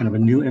 kind of a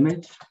new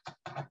image.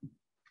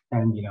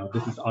 And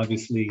this is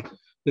obviously,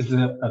 this is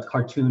a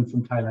cartoon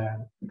from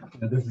Thailand.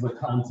 This is what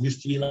Toms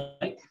used to be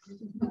like.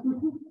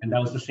 And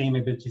that was the same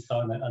image you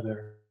saw in that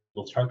other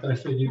little chart that I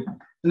showed you.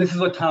 And this is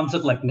what Toms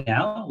look like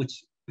now,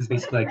 which is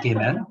basically like gay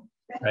men,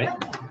 right?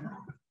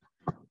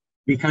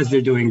 Because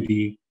they're doing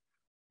the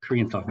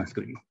Korean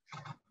self-masculinity.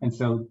 And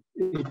so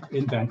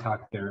in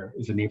Bangkok, there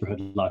is a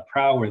neighborhood, La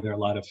Prao, where there are a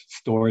lot of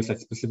stores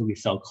that specifically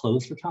sell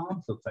clothes for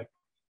Tom. So it's like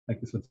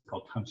this one's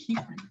called Tom Sheep.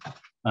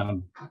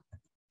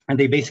 And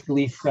they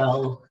basically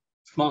sell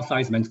small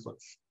size men's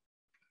clothes.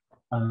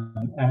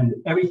 And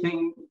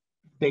everything,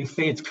 they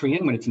say it's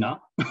Korean when it's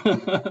not,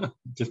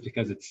 just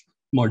because it's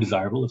more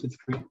desirable if it's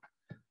Korean.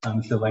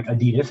 So like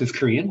Adidas is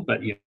Korean,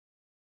 but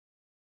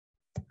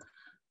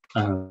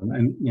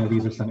and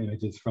these are some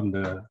images from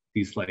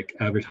these like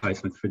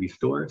advertisements for these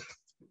stores.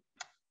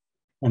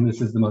 And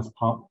this is the most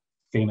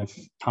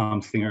famous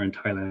Tom singer in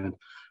Thailand,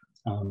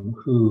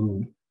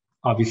 who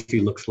obviously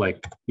looks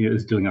like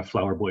is doing a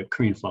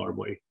Korean flower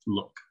boy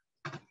look.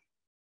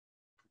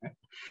 Okay.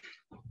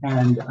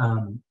 And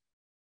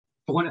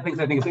one of the things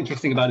I think is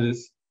interesting about it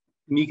is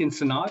Megan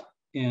Sinat,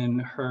 in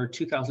her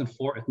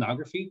 2004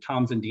 ethnography,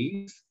 Toms and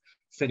Ds,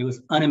 said it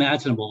was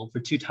unimaginable for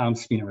two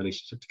Toms to be in a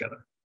relationship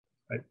together,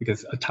 right?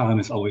 Because a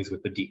Tom is always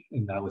with the D,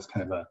 and that was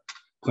kind of a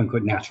quote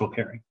unquote natural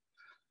pairing.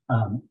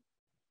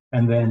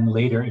 And then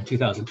later in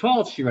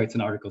 2012, she writes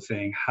an article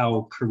saying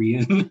how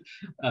Korean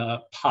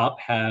pop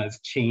has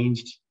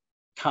changed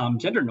Tom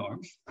gender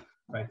norms,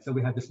 right? So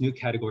we have this new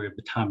category of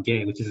the Tom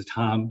gay, which is a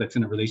Tom that's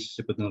in a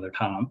relationship with another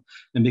Tom.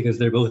 And because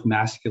they're both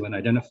masculine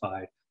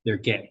identified, they're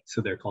gay.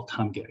 So they're called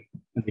Tom gay.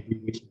 And the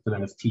abbreviation for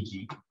them is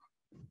TG.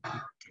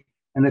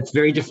 And that's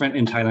very different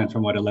in Thailand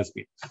from what a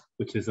lesbian is,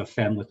 which is a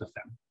femme with a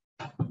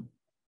femme.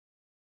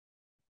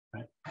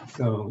 Right.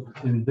 So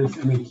in this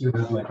image, you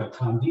have like a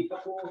Tom gay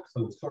couple,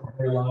 so it's short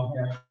hair, long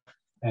hair.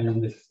 And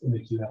in this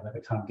image, you have like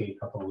a Tom gay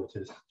couple, which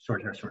is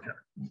short hair, short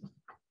hair.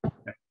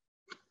 Okay.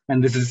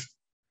 And this is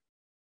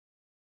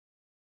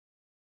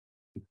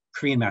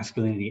Korean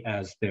masculinity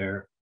as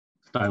their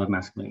style of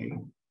masculinity.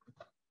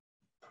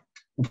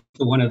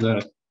 So one of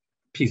the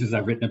pieces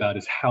I've written about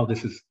is how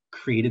this has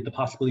created the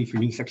possibility for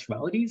new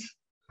sexualities.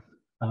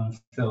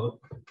 So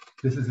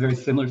this is very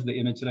similar to the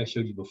image that I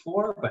showed you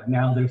before, but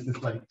now there's this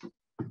like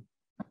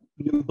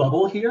new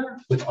bubble here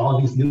with all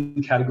these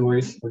new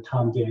categories for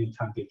Tom gay,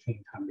 Tom gay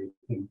king, Tom gay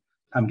king,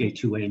 Tom gay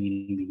two-way,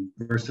 meaning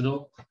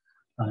versatile.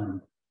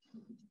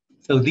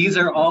 So these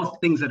are all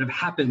things that have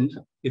happened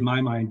in my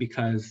mind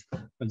because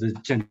of the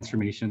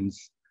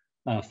transformations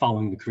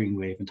following the Korean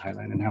wave in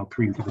Thailand and how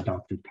Koreans have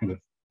adopted kind of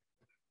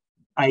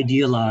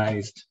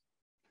idealized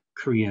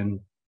Korean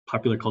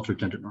popular culture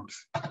gender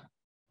norms.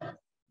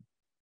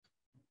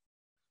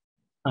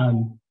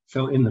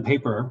 So in the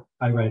paper,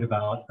 I write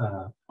about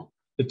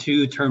the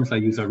two terms I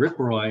use are rip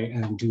roy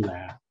and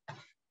dula.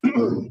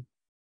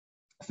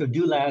 So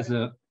dula is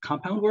a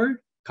compound word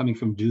coming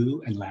from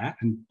do and la,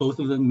 and both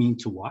of them mean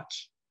to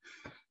watch.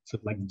 So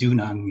like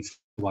dunang means to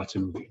watch a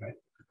movie, right?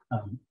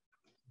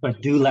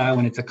 But dula,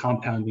 when it's a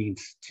compound,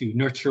 means to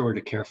nurture or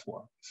to care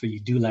for. So you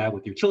dula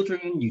with your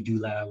children, you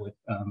dula with,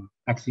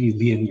 actually you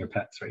lien your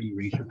pets, right? You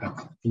raise your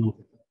pets. You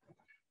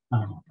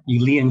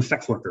lien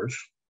sex workers.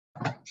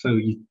 So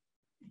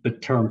the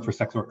term for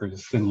sex workers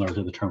is similar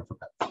to the term for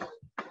pets.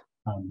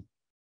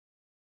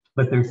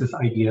 But there's this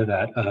idea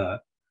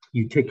that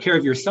you take care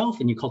of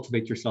yourself and you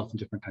cultivate yourself in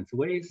different kinds of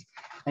ways.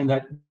 And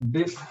that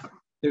there's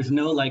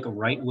no like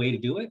right way to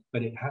do it,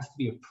 but it has to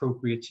be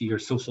appropriate to your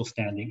social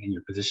standing and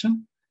your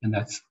position. And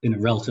that's in a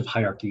relative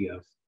hierarchy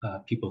of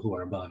people who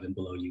are above and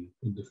below you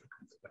in different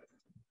kinds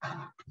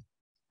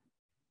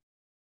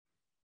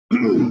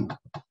of ways.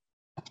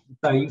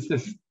 I use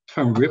this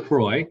term rip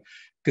roy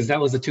because that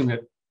was a term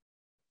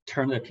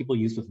that people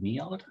use with me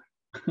all the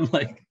time.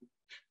 Like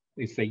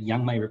they say,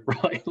 "Young my rip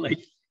roy," like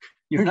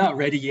you're not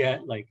ready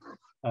yet. Like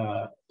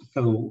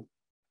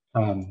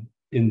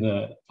in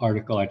the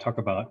article, I talk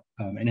about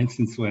an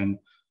instance when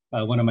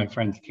one of my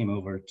friends came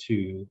over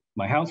to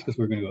my house because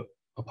we were going to go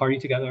a party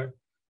together.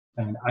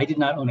 And I did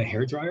not own a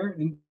hairdryer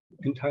in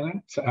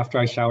Thailand. So after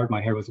I showered,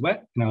 my hair was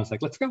wet. And I was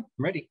like, let's go, I'm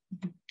ready.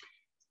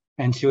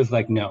 And she was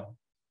like, no,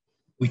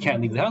 we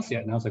can't leave the house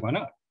yet. And I was like, why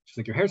not? She's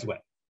like, your hair's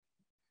wet.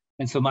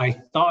 And so my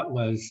thought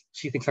was,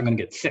 she thinks I'm going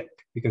to get sick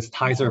because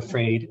Thais are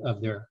afraid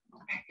of their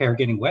hair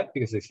getting wet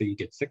because they say you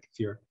get sick if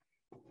your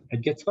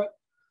head gets wet.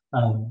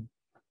 And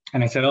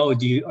I said, oh, are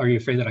you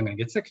afraid that I'm going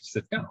to get sick? She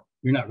said, no,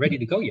 you're not ready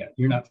to go yet.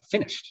 You're not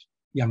finished.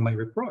 Young my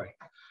rip roy.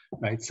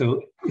 Right.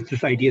 So it's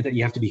this idea that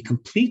you have to be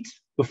complete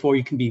before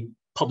you can be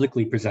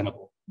publicly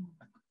presentable.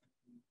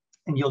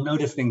 And you'll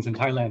notice things in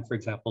Thailand, for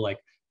example, like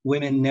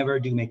women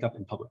never do makeup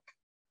in public.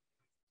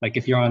 Like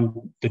if you're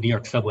on the New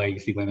York subway, you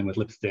see women with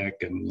lipstick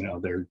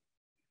and, they're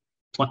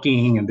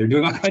plucking and they're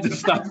doing all kinds of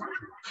stuff,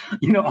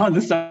 on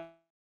the side.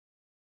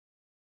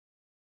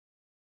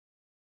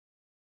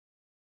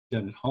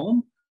 Done at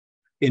home.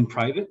 in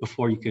private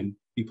before you can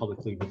be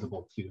publicly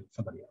visible to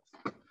somebody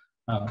else.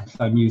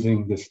 So I'm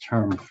using this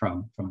term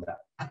from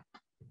that.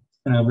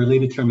 And a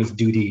related term is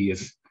duty.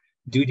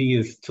 Duty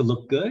is to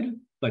look good,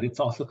 but it's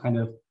also kind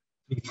of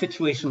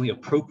situationally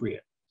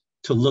appropriate,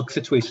 to look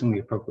situationally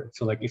appropriate.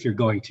 So like if you're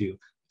going to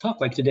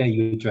talk like today,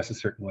 you dress a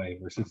certain way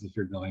versus if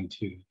you're going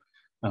to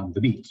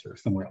the beach or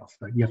somewhere else,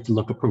 right? You have to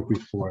look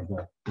appropriate for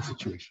the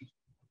situation.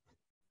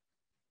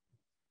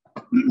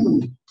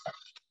 And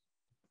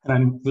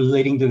I'm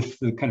relating this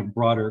to the kind of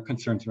broader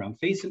concerns around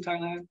face in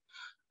Thailand.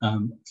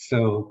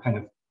 So kind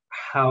of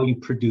how you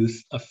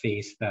produce a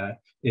face that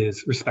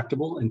is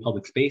respectable in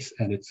public space,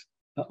 and it's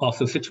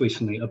also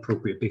situationally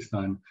appropriate based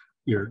on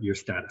your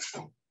status.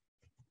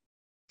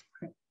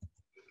 Okay.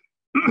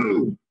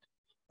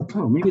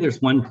 Oh, maybe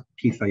there's one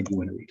piece I do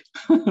want to read.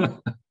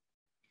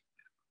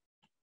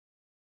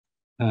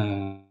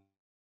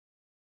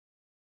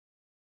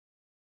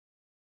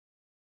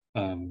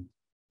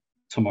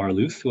 Tamar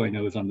Luce, who I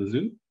know is on the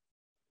Zoom.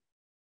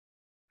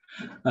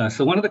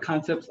 So one of the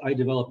concepts I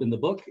developed in the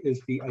book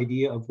is the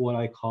idea of what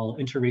I call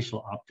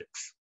interracial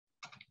optics,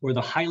 or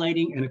the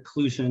highlighting and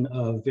occlusion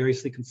of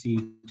variously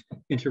conceived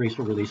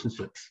interracial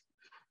relationships.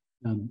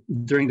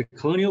 During the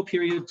colonial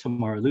period,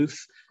 Tamar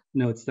Luce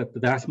notes that the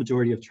vast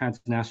majority of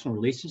transnational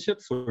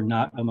relationships were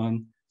not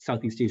among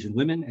Southeast Asian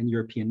women and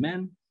European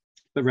men,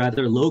 but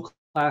rather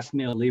low-class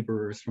male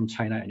laborers from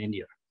China and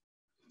India.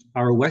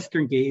 Our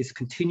Western gaze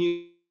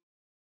continues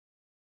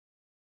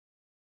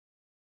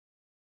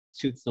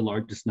to the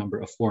largest number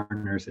of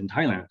foreigners in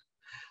Thailand.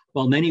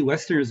 While many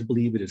Westerners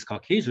believe it is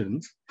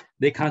Caucasians,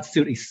 they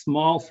constitute a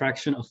small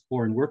fraction of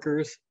foreign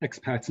workers,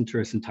 expats, and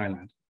tourists in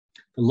Thailand.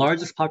 The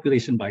largest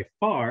population by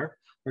far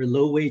are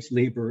low-wage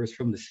laborers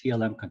from the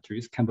CLM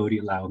countries,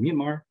 Cambodia, Laos,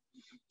 Myanmar,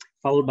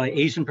 followed by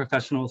Asian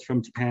professionals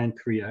from Japan,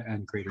 Korea,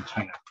 and Greater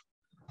China.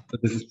 So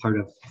this is part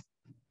of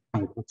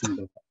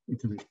the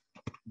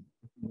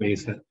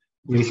ways that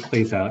race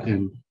plays out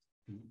in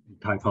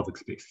Thai public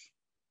space.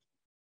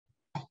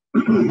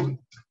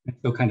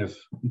 So kind of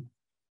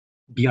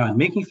beyond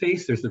making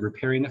face, there's the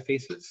repairing of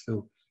faces.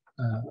 So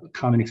a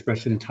common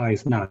expression in Thai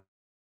is not,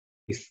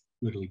 face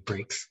literally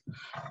breaks.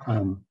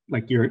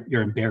 Like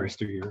you're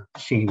embarrassed or you're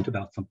ashamed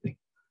about something.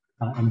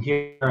 And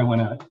here I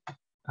want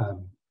to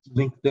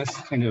link this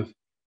kind of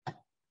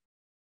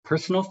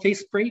personal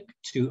face break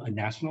to a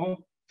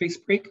national face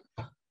break.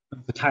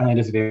 Thailand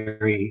is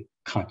very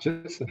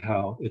conscious of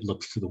how it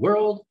looks to the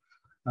world.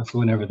 So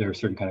whenever there are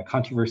certain kind of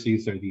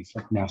controversies, there are these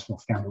like national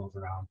scandals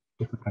around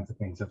different kinds of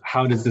things of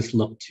how does this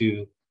look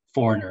to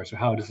foreigners or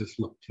how does this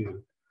look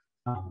to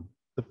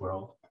the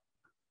world.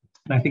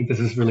 And I think this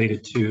is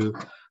related to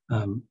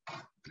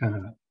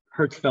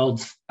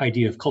Hertzfeld's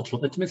idea of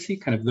cultural intimacy,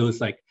 kind of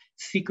those like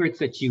secrets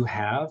that you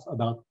have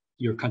about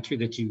your country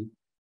that you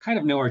kind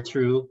of know are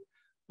true,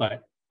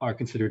 but are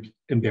considered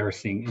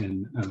embarrassing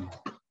in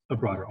a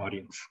broader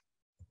audience.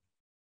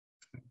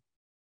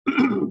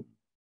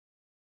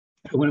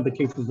 One of the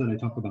cases that I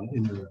talk about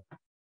in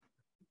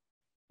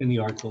the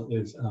article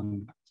is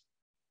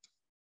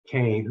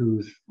Kay,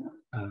 who's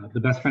the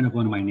best friend of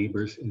one of my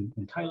neighbors in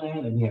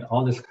Thailand, and he had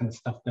all this kind of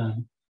stuff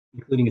done,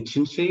 including a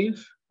chin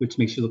shave, which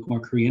makes you look more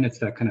Korean. It's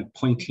that kind of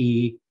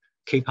pointy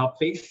K-pop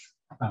face.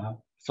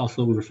 It's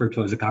also referred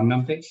to as a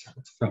Gangnam face.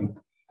 It's from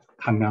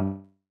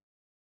Gangnam.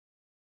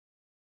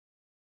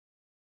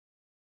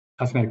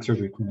 Cosmetic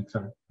surgery clinics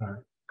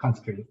are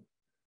concentrated.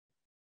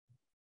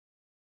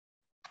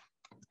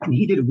 And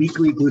he did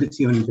weekly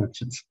glutathione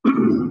injections.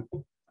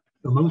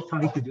 The most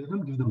Thai could do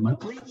them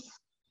monthly,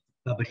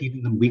 but he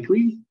did them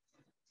weekly.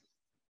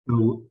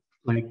 So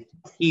like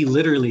he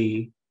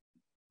literally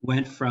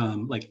went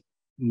from like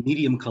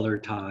medium color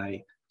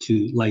Thai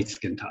to light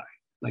skin Thai.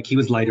 Like he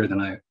was lighter than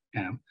I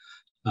am.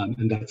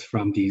 And that's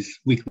from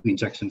these weekly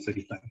injections that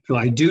he done. So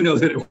I do know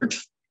that it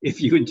works if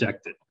you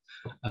inject it.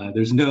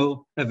 There's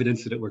no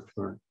evidence that it worked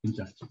for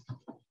ingestion.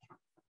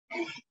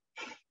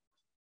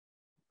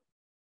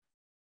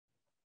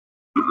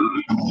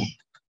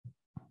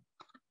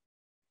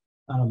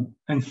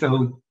 And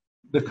so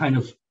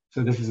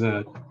so this is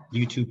a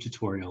YouTube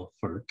tutorial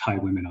for Thai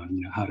women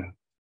on how to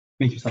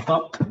make yourself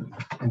up.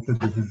 And so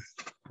this is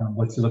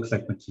what she looks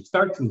like when she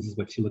starts, and this is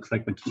what she looks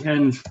like when she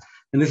ends.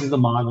 And this is the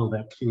model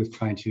that she was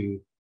trying to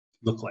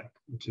look like,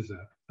 which is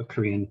a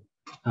Korean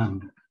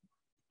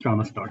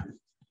drama star.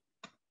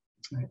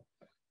 Right.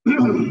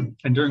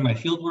 And during my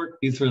fieldwork,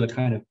 these were the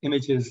kind of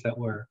images that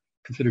were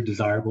considered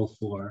desirable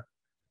for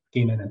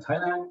gay men in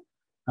Thailand.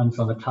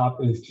 So on the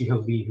top is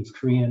Jiho Lee, who's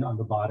Korean. On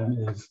the bottom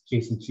is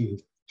Jason Chi,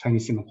 who's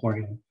Chinese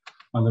Singaporean.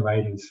 On the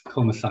right is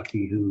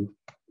Komasaki, who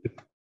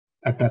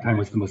at that time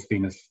was the most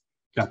famous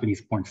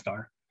Japanese porn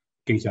star,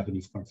 gay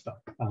Japanese porn star.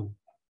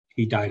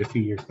 He died a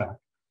few years back.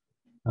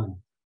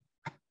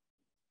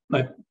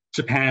 But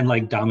Japan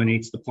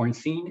dominates the porn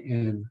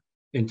scene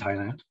in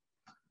Thailand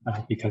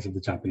because of the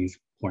Japanese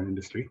porn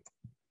industry.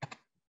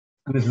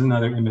 And this is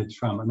another image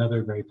from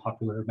another very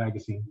popular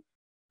magazine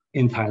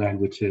in Thailand,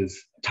 which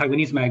is a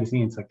Taiwanese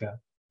magazine. It's like a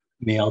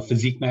male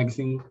physique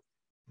magazine.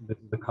 This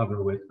is the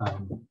cover with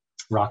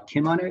Rock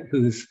Kim on it,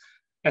 who's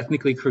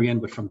ethnically Korean,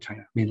 but from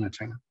China, mainland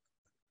China.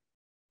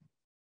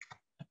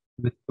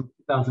 This was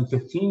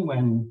 2015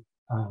 when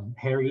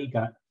Harry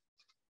got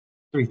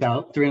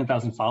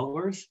 300,000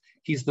 followers.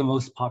 He's the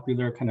most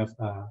popular kind of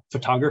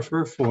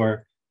photographer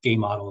for gay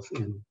models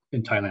in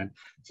Thailand.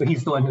 So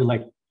he's the one who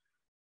like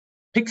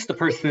picks the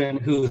person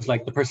who's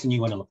like the person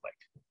you want to look like,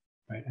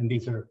 right? And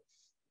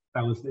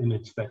that was the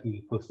image that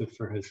he posted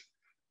for his,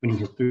 when he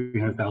had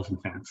 300,000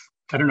 fans.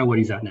 I don't know what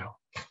he's at now.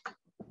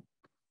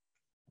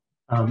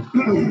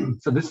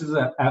 So this is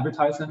an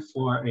advertisement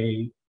for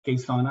a gay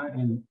sauna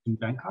in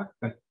Bangkok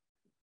that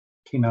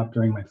came out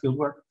during my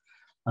fieldwork.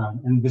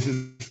 And this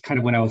is kind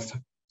of when I was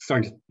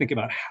starting to think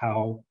about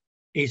how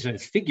Asia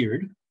is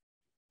figured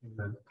in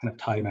the kind of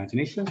Thai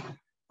imagination.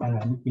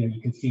 And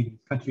you can see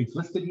countries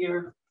listed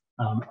here.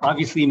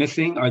 Obviously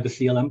missing are the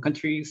CLM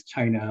countries,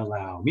 China,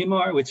 Laos,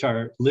 Myanmar, which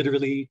are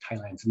literally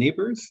Thailand's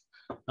neighbors,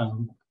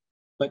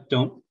 but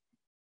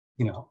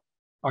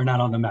are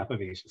not on the map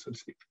of Asia, so to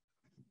speak.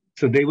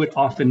 So they would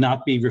often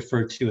not be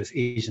referred to as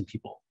Asian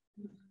people,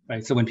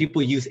 right? So when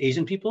people use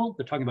Asian people,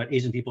 they're talking about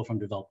Asian people from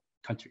developed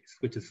countries,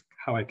 which is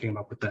how I came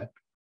up with that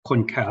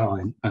Khon Kao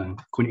and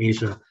Khon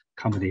Asia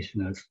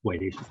combination as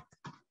white Asian.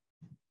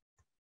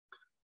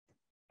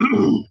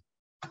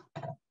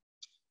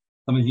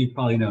 Some of you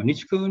probably know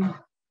Nichkhun.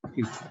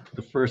 He's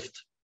the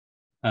first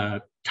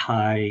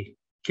Thai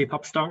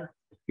K-pop star.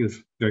 He was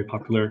very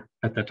popular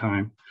at that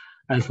time,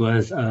 as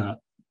was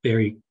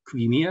Barry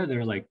Kuimiya.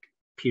 They're like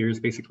peers,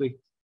 basically.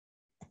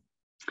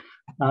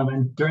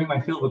 And during my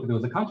fieldwork, there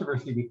was a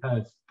controversy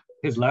because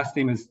his last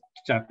name is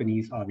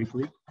Japanese,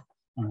 obviously.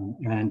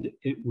 And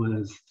it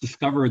was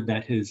discovered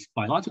that his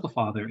biological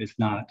father is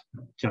not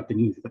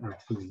Japanese, but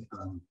actually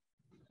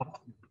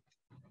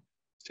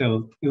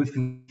so it was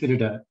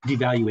considered a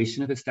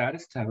devaluation of his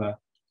status to have a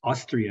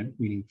Austrian,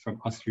 meaning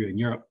from Austria in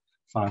Europe,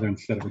 father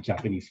instead of a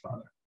Japanese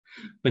father.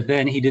 But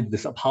then he did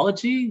this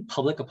apology,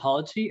 public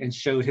apology, and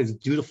showed his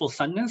dutiful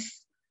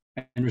sonness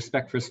and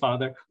respect for his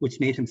father,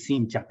 which made him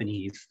seem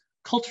Japanese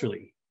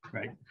culturally,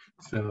 right?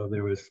 So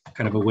there was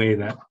kind of a way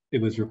that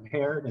it was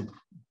repaired, and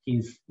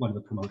he's one of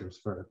the promoters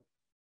for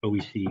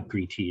Oishi,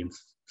 green tea, and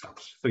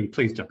such. So he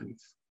plays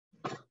Japanese.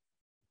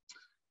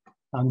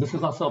 This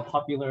is also a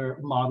popular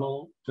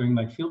model during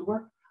my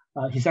fieldwork.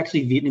 He's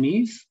actually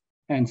Vietnamese.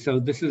 And so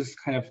this is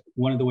kind of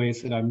one of the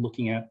ways that I'm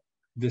looking at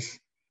this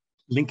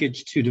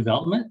linkage to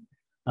development,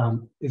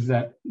 is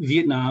that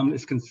Vietnam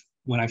is,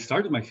 when I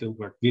started my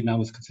fieldwork, Vietnam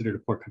was considered a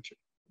poor country,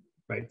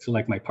 right? So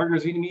like my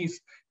partner's Vietnamese,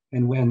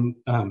 and when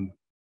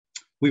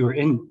we were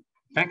in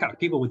Bangkok,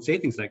 people would say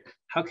things like,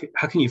 how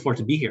can you afford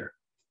to be here?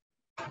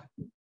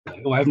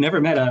 Like, oh, I've never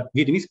met a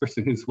Vietnamese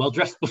person who's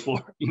well-dressed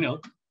before,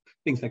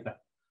 things like that.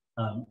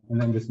 And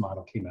then this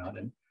model came out,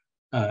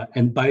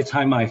 and by the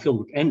time my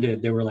fieldwork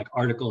ended, there were like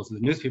articles in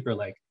the newspaper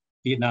like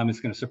Vietnam is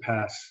going to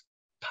surpass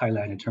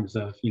Thailand in terms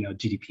of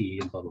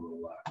GDP and blah, blah, blah,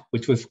 blah,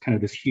 which was kind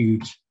of this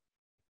huge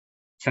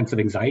sense of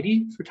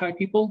anxiety for Thai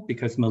people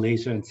because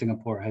Malaysia and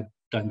Singapore had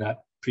done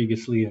that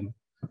previously, and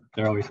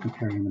they're always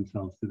comparing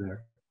themselves to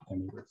their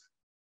neighbors.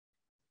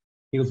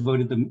 He was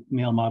voted the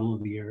male model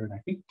of the year in I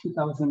think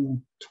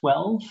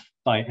 2012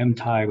 by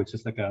MThai, which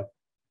is like a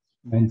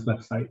men's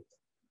website.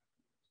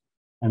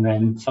 And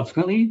then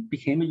subsequently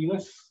became a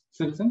US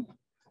citizen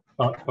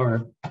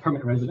or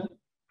permanent resident,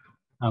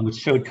 which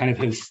showed kind of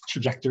his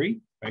trajectory,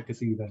 right? Because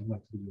he then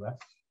went to the US.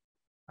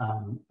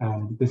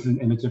 And this is an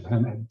image of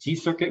him at G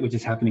Circuit, which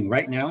is happening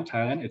right now in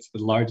Thailand. It's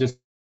the largest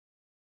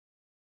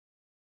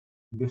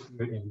this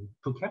year in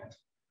Phuket.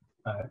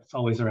 It's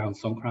always around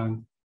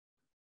Songkran.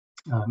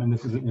 And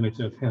this is an image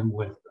of him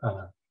with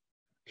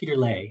Peter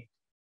Lay,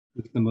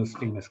 who's the most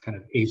famous kind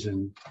of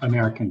Asian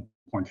American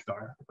porn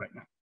star right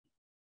now.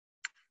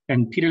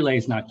 And Peter Lay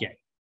is not gay,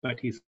 but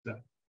he's a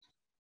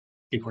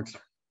gay porn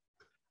star.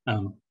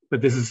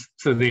 But this is,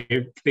 so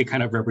they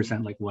kind of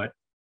represent like what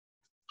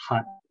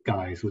hot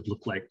guys would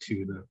look like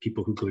to the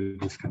people who go to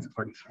these kinds of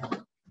parties.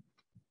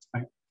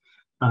 Right?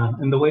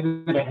 And the way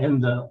that I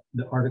end the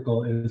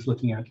article is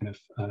looking at kind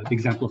of the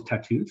example of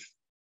tattoos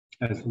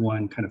as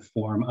one kind of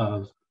form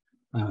of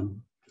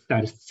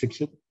status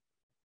distinction.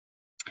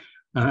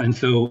 And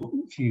so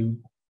if you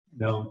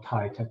know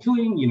Thai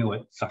tattooing, you know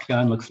what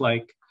sakyan looks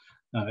like.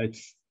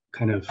 It's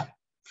kind of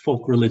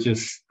folk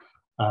religious.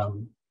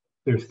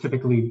 There's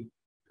typically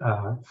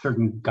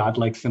certain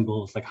godlike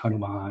symbols like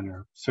Hanuman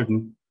or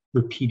certain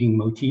repeating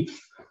motifs.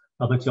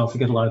 But you also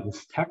get a lot of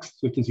this text,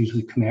 which is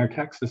usually Khmer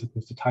text as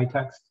opposed to Thai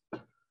text.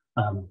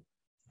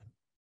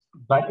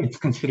 But it's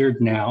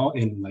considered now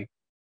in like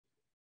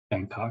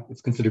Bangkok,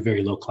 it's considered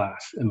very low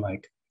class and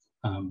like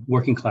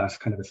working class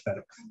kind of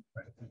aesthetics.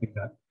 Right? I think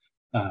that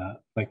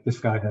like this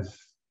guy has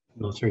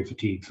military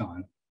fatigues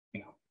on,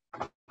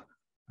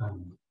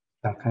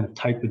 that kind of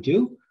type would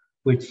do,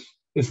 which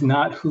is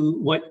not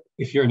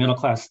if you're a middle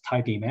class Thai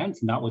gay man,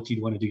 it's not what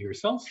you'd want to do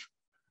yourself.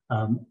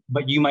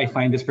 But you might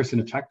find this person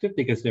attractive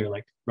because they're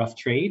like rough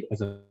trade as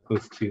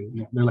opposed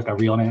to, they're like a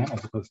real man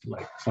as opposed to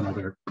like some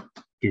other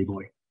gay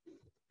boy.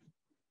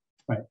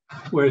 Right.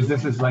 Whereas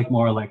this is like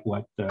more like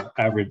what the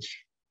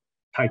average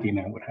Thai gay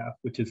man would have,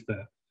 which is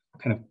the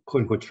kind of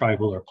quote unquote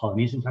tribal or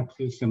Polynesian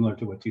tattoo, similar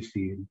to what you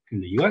see in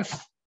the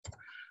US.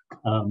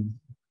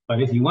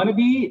 But if you want to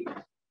be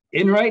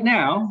in right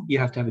now, you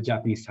have to have a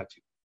Japanese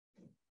tattoo,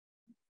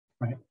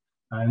 right?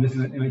 And this is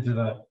an image of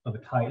a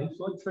Thai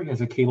influencer. He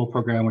has a cable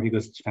program where he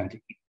goes to Japan to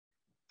eat.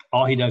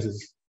 All he does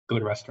is go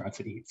to restaurants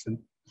and eats, and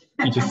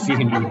you just see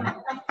him eating.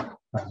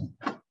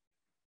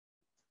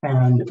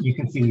 And you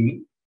can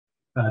see,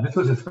 this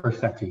was his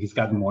first tattoo. He's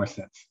gotten more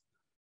since.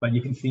 But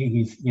you can see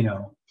he's,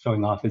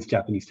 showing off his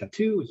Japanese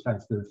tattoo, which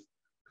has this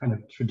kind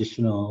of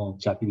traditional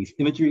Japanese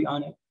imagery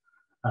on it.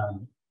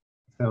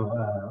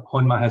 So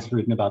Honma has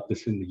written about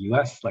this in the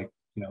US,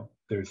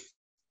 this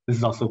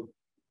is also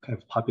kind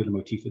of popular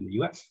motif in the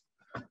US.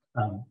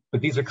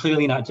 But these are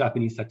clearly not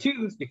Japanese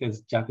tattoos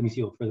because Japanese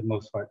people, for the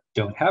most part,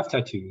 don't have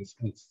tattoos,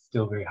 and it's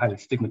still very highly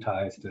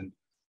stigmatized and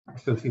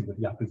associated with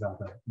Yakuza,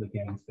 the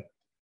gangs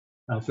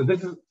there. So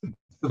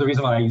the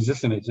reason why I use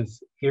this image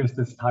is here's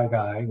this Thai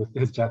guy with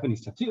his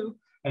Japanese tattoo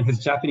and his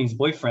Japanese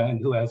boyfriend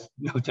who has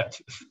no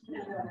tattoos,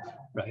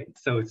 right?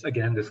 So it's,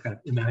 again, this kind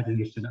of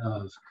imagination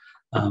of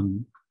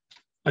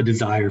a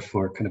desire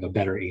for kind of a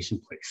better Asian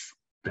place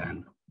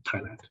than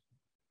Thailand.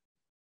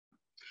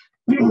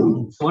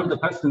 So one of the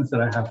questions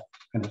that I have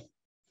kind of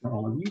for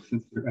all of you,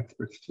 since you're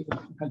experts too in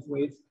different kinds of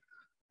ways.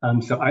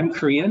 So I'm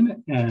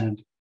Korean,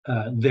 and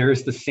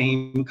there's the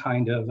same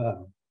kind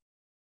of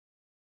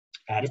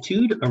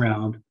attitude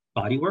around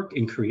body work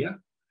in Korea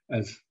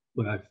as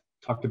what I've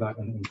talked about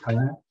in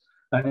Thailand.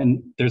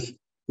 And there's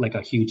like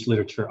a huge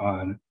literature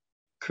on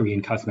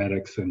Korean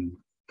cosmetics and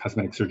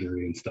cosmetic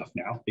surgery and stuff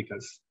now,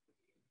 because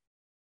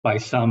by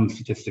some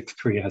statistics,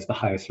 Korea has the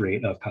highest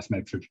rate of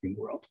cosmetic surgery in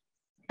the world.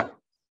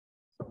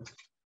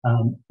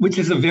 Which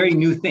is a very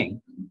new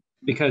thing,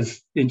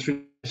 because in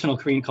traditional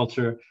Korean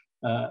culture,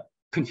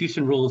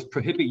 Confucian rules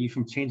prohibit you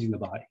from changing the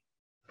body.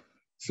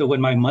 So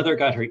when my mother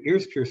got her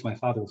ears pierced, my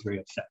father was very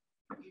upset,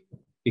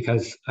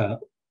 because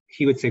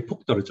he would say,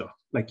 "Puk dorjo,"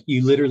 like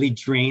you literally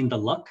drain the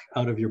luck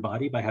out of your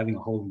body by having a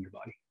hole in your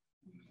body,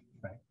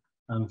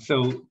 right?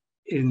 So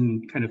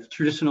in kind of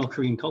traditional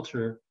Korean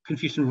culture,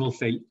 Confucian rules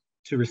say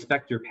to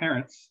respect your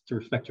parents, to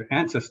respect your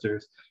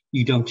ancestors,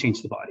 you don't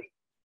change the body.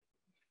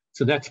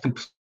 So that's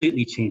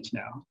completely changed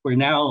now, where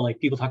now like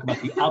people talk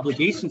about the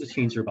obligation to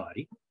change your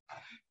body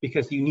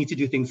because you need to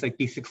do things like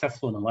be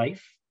successful in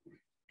life.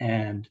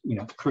 And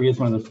Korea is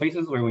one of those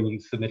places where when you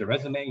submit a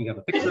resume, you have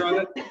a picture on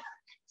it.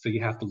 So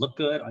you have to look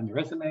good on your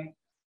resume.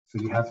 So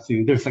you have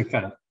to, there's like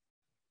a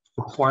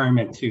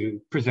requirement to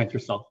present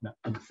yourself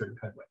in a certain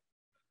kind of way.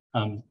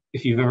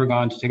 If you've ever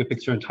gone to take a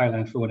picture in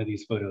Thailand for one of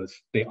these photos,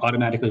 they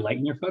automatically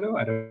lighten your photo.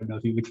 I don't know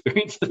if you've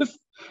experienced this,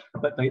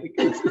 but like,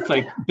 it's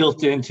like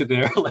built into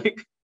their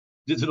like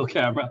digital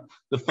camera.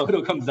 The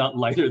photo comes out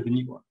lighter than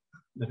you are.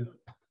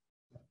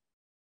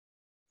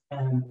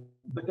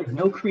 But there's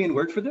no Korean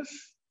word for this.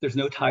 There's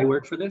no Thai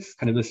word for this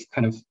kind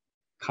of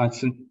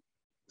constant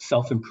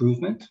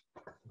self-improvement.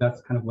 That's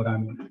kind of what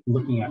I'm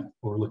looking at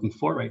or looking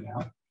for right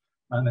now.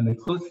 And the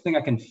closest thing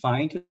I can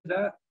find to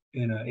that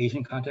in an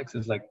Asian context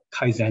is like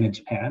Kaizen in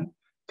Japan,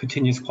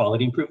 continuous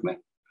quality improvement.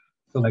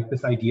 So like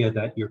this idea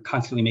that you're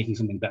constantly making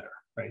something better,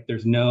 right?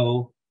 There's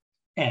no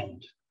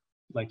end.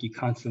 Like you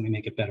constantly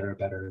make it better,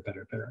 better,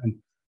 better, better. And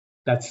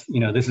that's,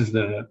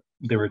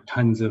 there were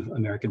tons of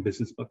American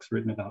business books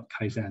written about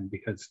Kaizen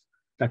because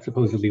that's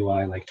supposedly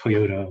why like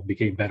Toyota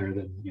became better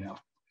than,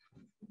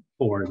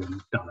 Ford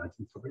and Dodge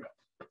and so forth.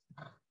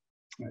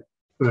 Right.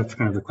 So that's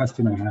kind of the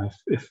question I have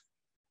if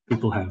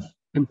people have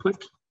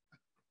input.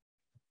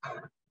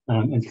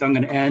 And so I'm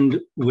going to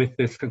end with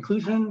this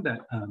conclusion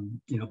that,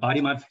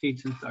 body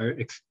modifications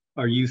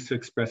are used to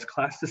express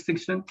class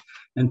distinction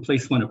and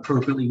place one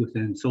appropriately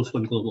within social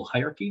and global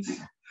hierarchies.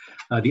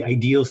 The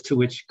ideals to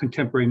which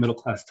contemporary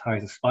middle-class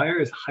Thais aspire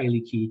is highly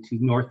key to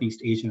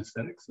Northeast Asian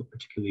aesthetics, so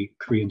particularly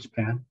Korea and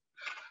Japan.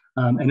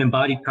 And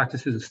embodied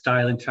practices of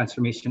style and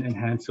transformation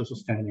enhance social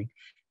standing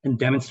and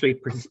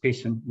demonstrate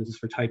participation, this is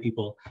for Thai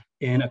people,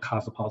 in a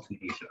cosmopolitan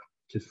Asia,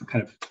 which is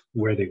kind of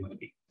where they want to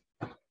be.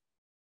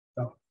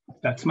 So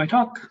that's my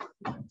talk.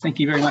 Thank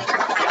you very much.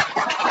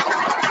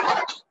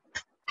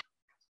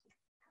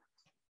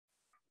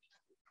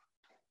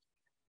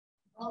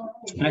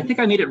 And I think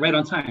I made it right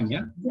on time,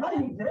 yeah? Yeah,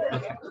 you did.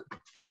 Okay.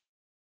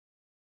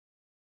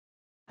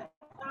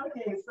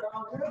 Okay, so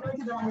we're going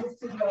to go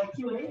into the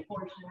Q&A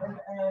portion,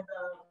 and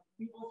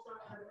people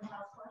start to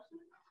ask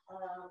questions.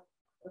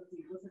 Let's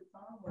see, was it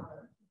Tom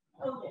or?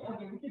 Okay,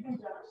 we can do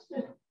Josh.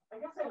 I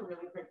guess I have a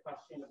really quick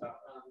question about,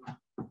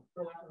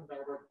 for lack of a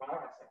better word,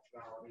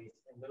 sexualities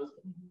and those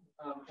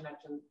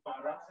connections,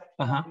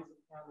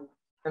 sexualities,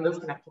 and those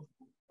connections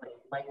like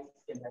light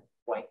skin and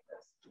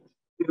whiteness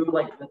to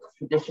like the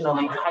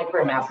traditionally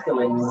hyper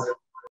masculine.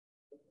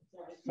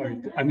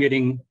 Sorry,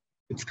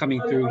 it's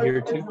coming through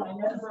here too.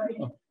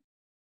 Oh.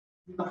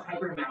 The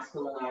hyper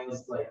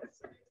masculinized like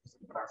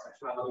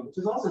sexuality, which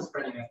is also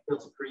spreading to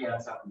Korea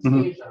and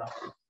Southeast Asia,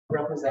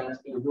 represent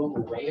a move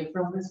away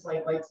from this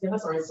light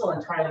skinness, or is still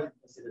entirely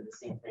considered the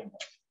same thing?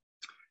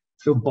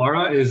 So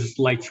Bara is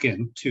light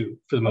skin too,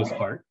 for the most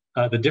part.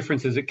 The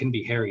difference is it can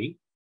be hairy,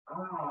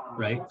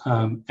 right?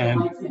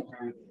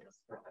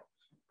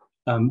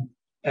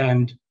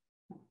 And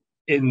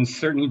in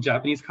certain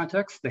Japanese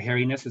contexts, the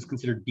hairiness is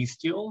considered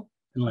bestial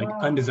and like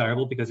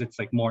undesirable because it's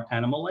like more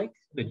animal-like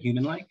than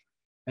human-like.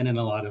 And in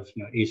a lot of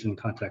Asian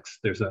contexts,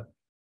 there's a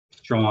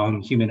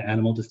strong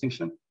human-animal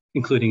distinction,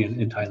 including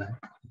in Thailand.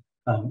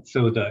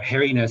 So the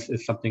hairiness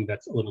is something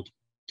that's a little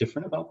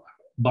different about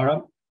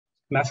Bara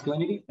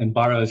masculinity, and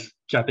Bara is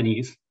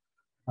Japanese.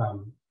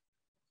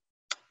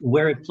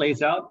 Where it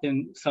plays out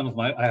in some of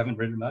my, I haven't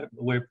written about it,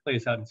 but where it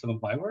plays out in some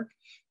of my work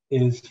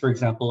is, for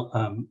example,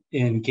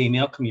 in gay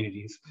male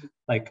communities,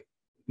 like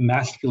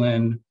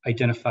masculine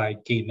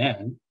identified gay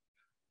men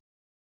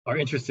are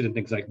interested in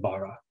things like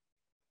Bara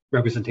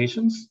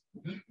representations,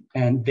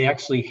 and they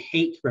actually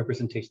hate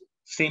representation.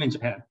 Same in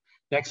Japan.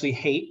 They actually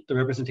hate the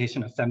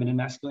representation of feminine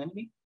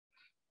masculinity,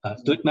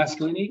 Dut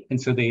masculinity,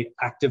 and so they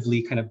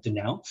actively kind of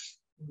denounce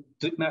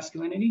Dut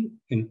masculinity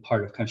in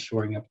part of kind of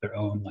shoring up their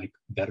own like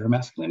better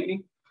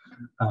masculinity.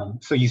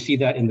 So you see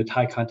that in the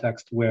Thai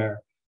context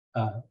where,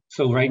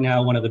 so right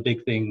now one of the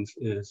big things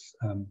is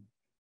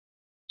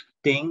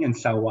Ding and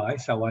Sawai.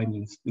 Sawai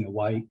means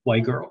why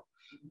girl.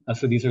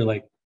 So these are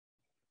like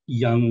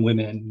young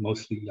women,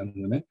 mostly young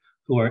women,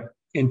 who are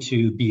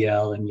into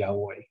BL and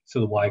yaoi.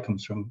 So the Y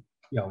comes from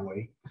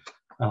yaoi.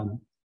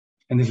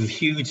 And this is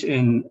huge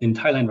in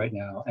Thailand right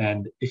now.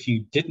 And if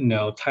you didn't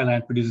know,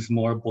 Thailand produces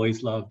more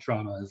boys' love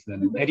dramas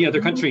than any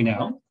other country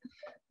now.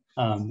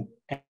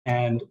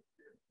 And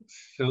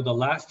so the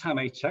last time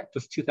I checked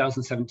was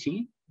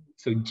 2017.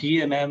 So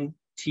GMM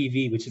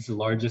TV, which is the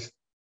largest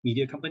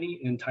media company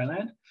in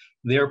Thailand,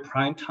 their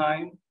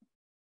primetime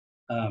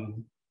at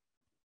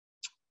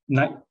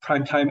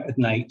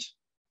night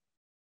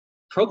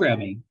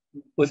programming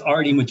was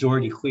already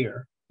majority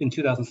queer in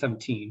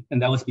 2017.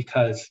 And that was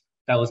because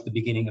that was the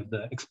beginning of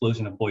the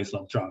explosion of boys'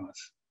 love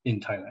dramas in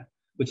Thailand,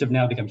 which have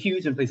now become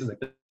huge in places like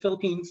the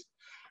Philippines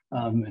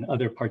and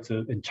other parts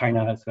of, in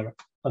China, et cetera,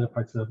 other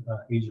parts of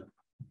Asia.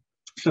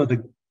 So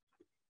the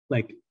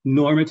like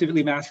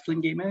normatively masculine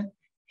gay men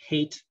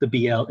hate the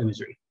BL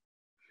imagery.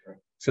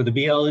 So the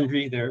BL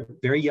imagery, they're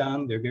very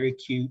young, they're very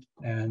cute,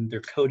 and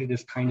they're coded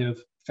as kind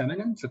of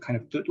feminine, so kind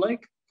of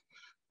Dut-like,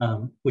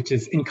 which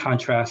is in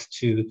contrast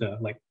to the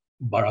like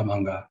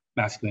Baramanga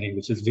masculinity,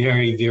 which is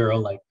very virile,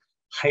 like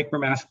hyper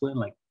masculine,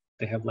 like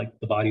they have like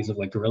the bodies of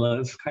like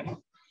gorillas kind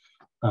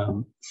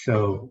of.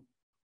 So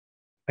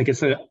I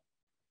guess a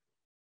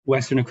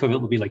Western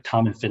equivalent would be like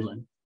Tom and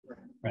Finland,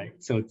 right?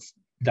 So it's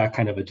that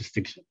kind of a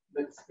distinction.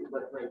 But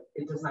like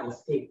it does not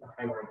escape the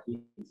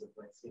hierarchies of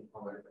like skin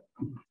color.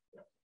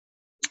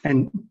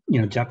 And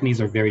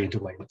Japanese are very into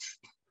whiteness.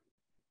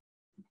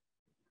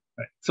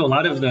 Right. So a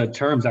lot of the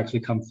terms actually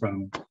come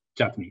from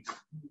Japanese.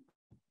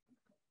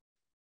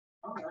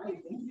 All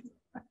right, thank you.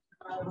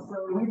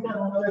 So we've got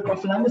another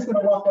question. I'm just going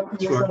to walk up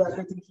to you so that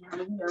they can hear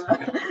me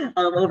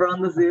over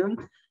on the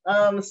Zoom.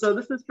 So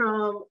this is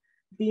from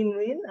Dean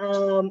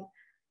Nguyen.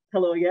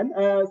 Hello again.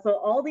 So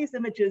all these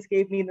images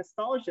gave me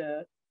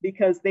nostalgia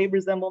because they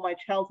resemble my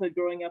childhood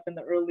growing up in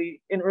the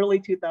early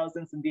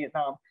 2000s in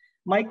Vietnam.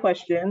 My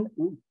question,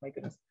 ooh, my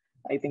goodness,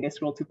 I think I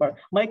scrolled too far.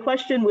 My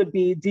question would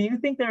be, do you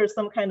think there is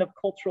some kind of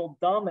cultural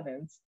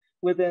dominance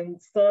within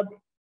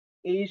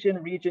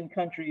sub-Asian region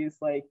countries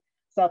like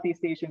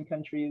Southeast Asian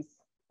countries?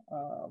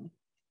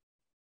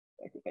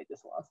 I think I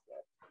just lost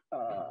it.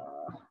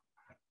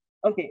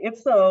 Okay, if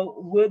so,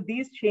 would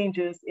these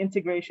changes,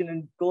 integration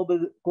and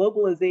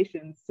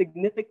globalization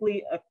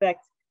significantly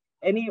affect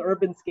any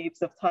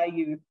urbanscapes of Thai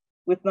youth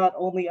with not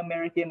only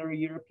American or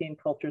European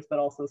cultures, but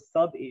also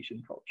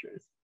sub-Asian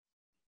cultures?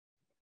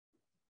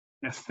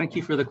 Yes, thank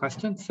you for the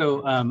question.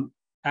 So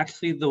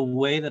actually the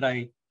way that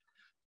I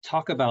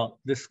talk about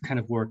this kind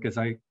of work is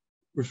I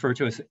refer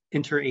to as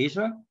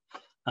inter-Asia.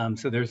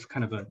 So there's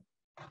kind of a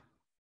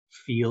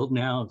field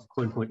now of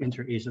quote unquote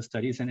inter-Asia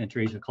studies and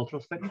inter-Asia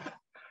cultural studies.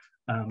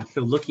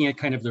 So looking at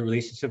kind of the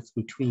relationships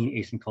between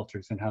Asian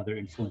cultures and how they're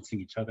influencing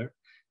each other.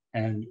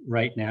 And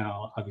right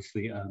now,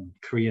 obviously,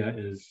 Korea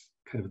is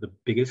kind of the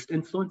biggest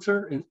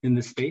influencer in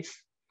this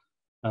space.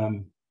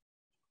 It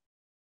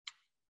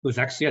was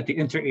actually at the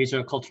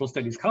Inter-Asia Cultural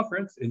Studies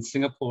Conference in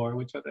Singapore,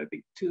 which was, I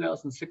think,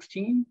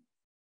 2016,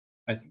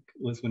 I think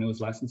was when it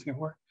was last in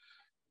Singapore,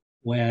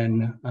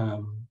 when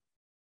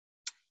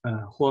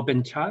Hua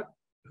Bin Chat,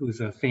 who's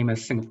a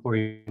famous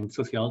Singaporean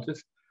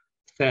sociologist,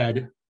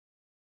 said,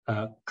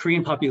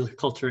 Korean popular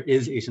culture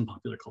is Asian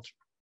popular culture.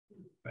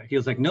 Right? He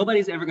was like,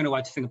 nobody's ever going to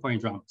watch Singaporean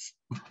dramas.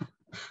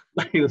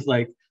 But he was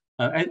like,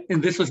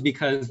 and this was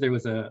because there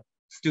was a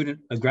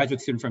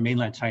graduate student from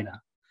mainland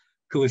China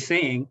who was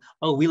saying,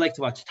 oh, we like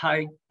to watch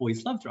Thai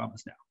boys love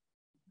dramas now.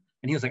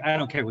 And he was like, I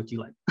don't care what you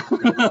like.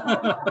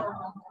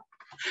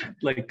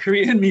 Like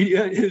Korean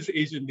media is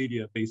Asian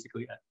media,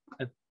 basically,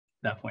 at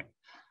that point.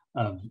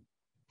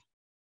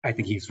 I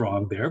think he's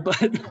wrong there, but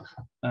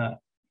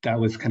that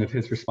was kind of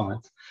his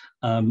response.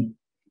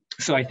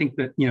 So I think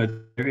that,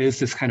 there is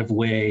this kind of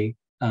way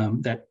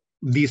that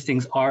these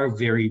things are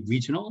very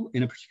regional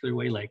in a particular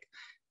way. Like,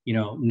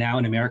 now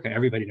in America,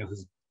 everybody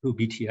knows who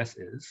BTS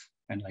is,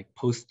 and like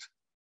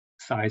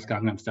post-size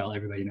Gangnam Style,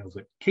 everybody knows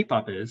what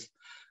K-pop is,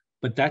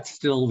 but that's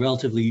still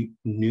relatively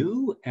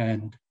new,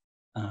 and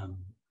I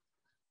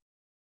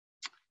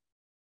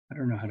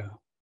don't know how to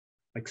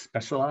like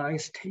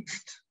specialized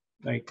taste,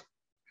 like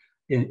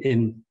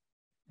in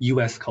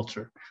US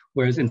culture.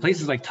 Whereas in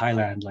places like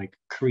Thailand, like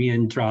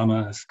Korean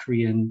dramas,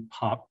 Korean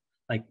pop,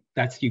 like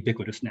that's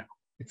ubiquitous now.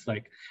 It's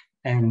like,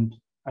 and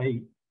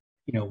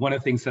one of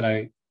the things that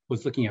I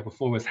was looking at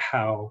before was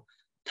how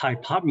Thai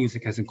pop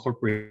music has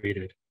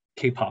incorporated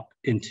K-pop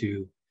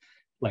into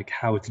like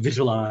how it's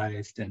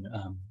visualized, and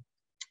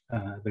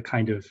the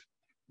kind of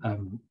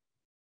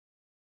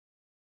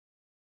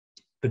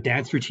the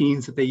dance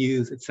routines that they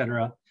use,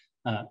 etc.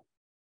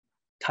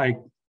 Thai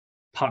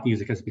pop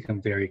music has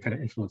become very kind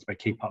of influenced by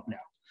K-pop now,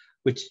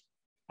 which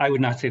I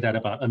would not say that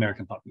about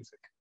American pop music,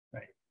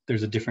 right?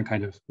 There's a different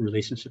kind of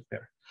relationship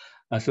there.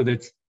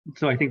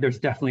 So I think there's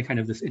definitely kind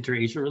of this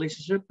interracial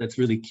relationship that's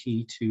really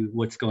key to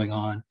what's going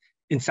on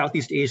in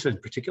Southeast Asia in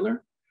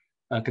particular,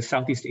 because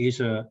Southeast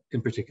Asia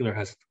in particular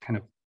has kind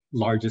of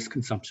largest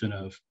consumption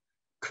of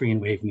Korean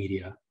wave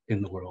media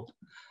in the world,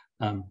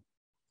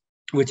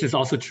 which is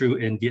also true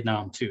in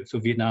Vietnam too. So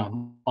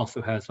Vietnam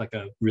also has like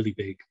a really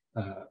big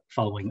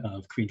following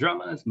of Korean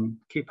dramas and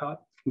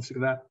K-pop, things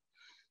like that.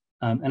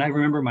 And I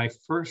remember my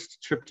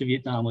first trip to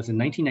Vietnam was in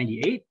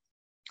 1998,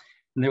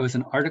 and there was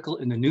an article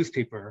in the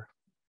newspaper,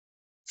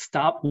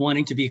 "Stop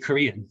wanting to be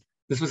Korean."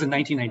 This was in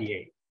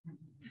 1998.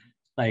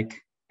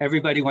 Like,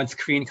 everybody wants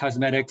Korean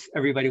cosmetics,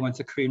 everybody wants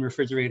a Korean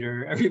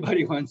refrigerator,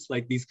 everybody wants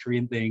like these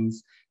Korean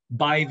things,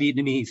 buy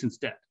Vietnamese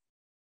instead.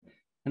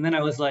 And then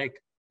I was like,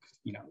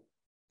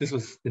 this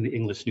was in the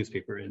English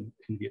newspaper in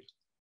Vietnam.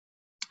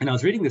 And I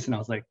was reading this and I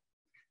was like,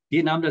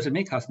 Vietnam doesn't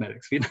make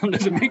cosmetics. Vietnam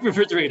doesn't make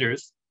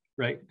refrigerators,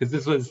 right? Because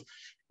this was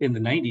in the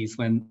 90s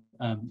when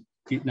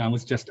Vietnam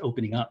was just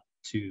opening up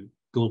to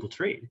global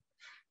trade.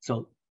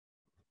 So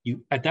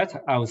at that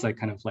time, I was like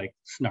kind of like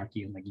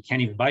snarky and like, you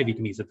can't even buy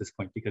Vietnamese at this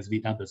point because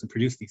Vietnam doesn't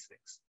produce these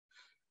things,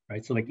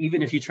 right? So like,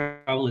 even if you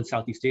travel in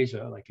Southeast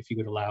Asia, like if you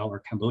go to Laos or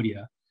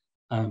Cambodia,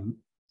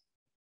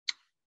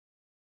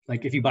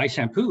 like if you buy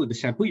shampoo, the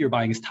shampoo you're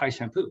buying is Thai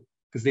shampoo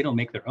because they don't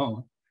make their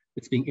own.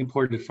 It's being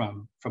imported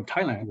from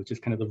Thailand, which is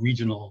kind of the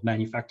regional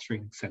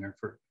manufacturing center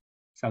for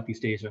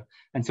Southeast Asia.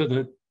 And so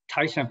the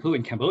Thai shampoo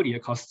in Cambodia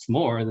costs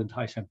more than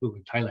Thai shampoo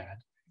in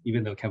Thailand,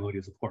 even though Cambodia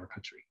is a poorer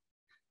country,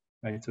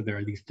 right? So there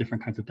are these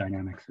different kinds of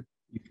dynamics that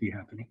you see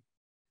happening.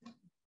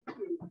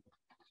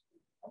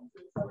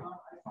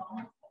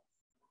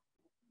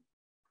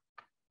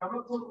 From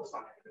a political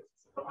side,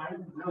 so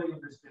I'm really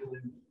interested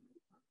in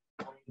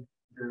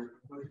your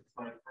conclusions,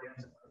 like for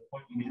instance, the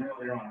point you made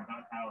earlier on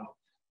about how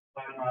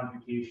body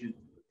modification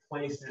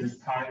places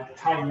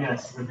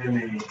Thai-ness within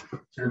a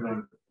sort of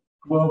a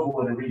global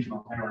and a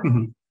regional hierarchy.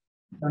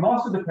 Mm-hmm. I'm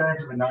also the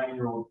parent of a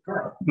 9-year-old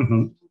girl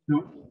who,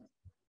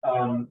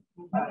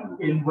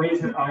 in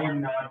ways that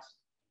I'm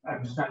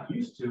just not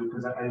used to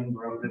because I didn't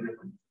grow up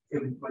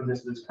when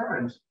this was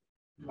current,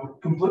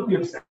 completely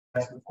obsessed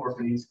with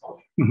Japanese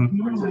culture.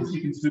 For instance,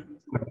 you can see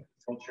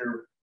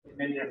culture in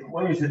many different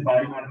ways, and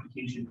body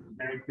modification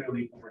very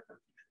clearly over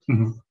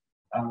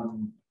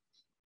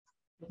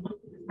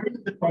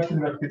the question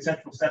about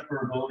conceptual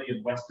separability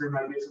of Western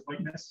ideas of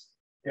whiteness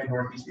and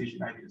Northeast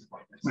Asian ideas of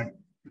whiteness. Right.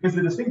 Because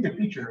the distinctive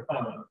feature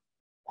of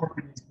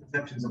corporate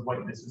conceptions of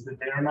whiteness is that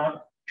they are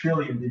not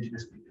purely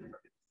indigenous features.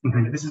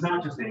 This is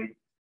not just a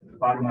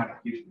body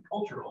modification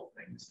cultural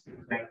thing. This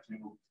goes back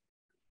to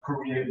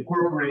Korea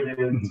incorporated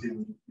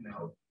into,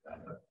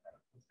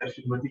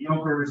 especially with the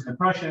Yokers and the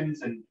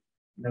Prussians, and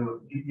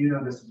you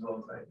know this as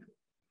well as I do.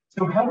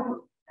 So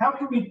how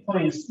can we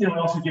place,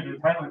 also given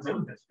Thailand's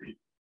own history,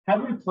 how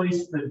do we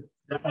place the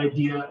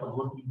idea of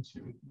looking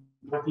to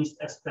Northeast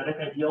aesthetic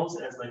ideals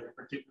as like a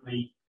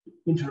particularly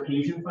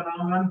inter-Asian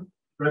phenomenon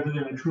rather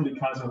than a truly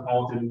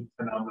cosmopolitan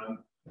phenomenon,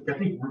 which I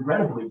think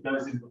regrettably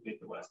does implicate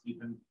the West,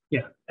 even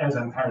as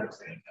I'm tired of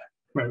saying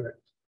that.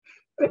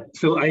 Right.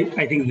 So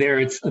I think there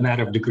it's a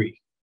matter of degree,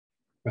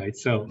 right?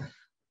 So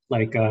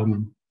like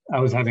I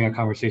was having a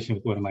conversation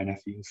with one of my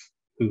nephews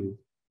who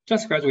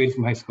just graduated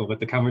from high school, but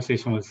the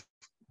conversation was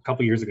a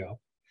couple years ago.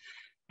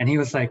 And he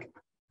was like,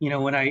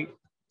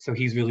 so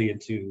he's really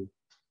into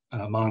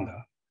manga.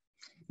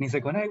 And he's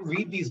like, when I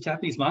read these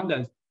Japanese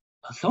mangas,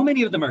 so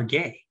many of them are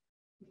gay,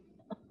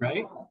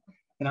 right?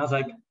 And I was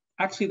like,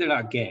 actually, they're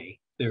not gay.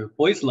 They're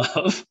boys'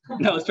 love.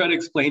 And I was trying to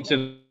explain to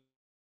him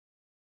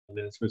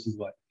this versus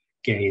what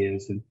gay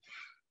is. And,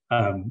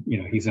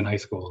 he's in high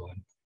school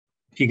and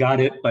he got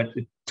it, but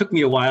it took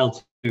me a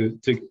while to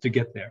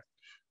get there.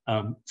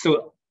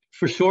 So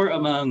for sure,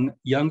 among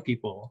young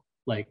people,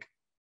 like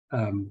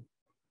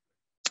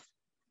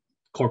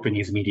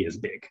Japanese media is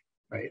big,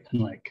 right?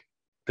 And like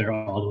they're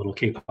all the little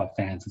K-pop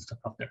fans and stuff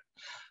out there.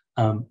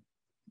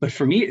 But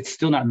for me, it's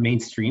still not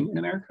mainstream in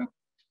America.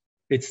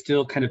 It's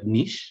still kind of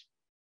niche.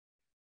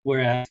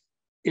 Whereas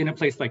in a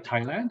place like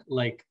Thailand,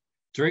 like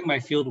during my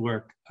field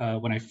work,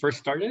 when I first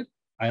started,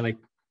 I like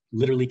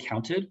literally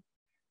counted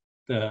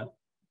the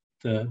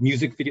the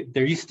music video.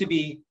 There used to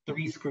be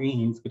 3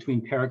 screens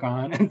between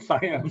Paragon and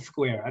Siam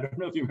Square. I don't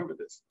know if you remember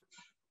this,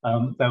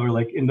 that were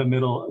like in the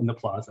middle in the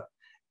plaza.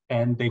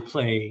 And they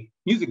play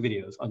music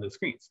videos on those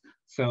screens.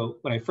 So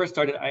when I first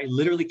started, I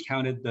literally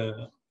counted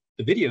the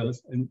videos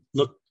and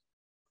looked,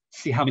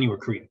 see how many were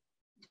Korean.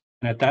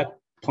 And at that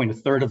point,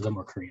 1/3 of them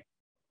were Korean.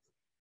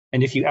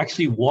 And if you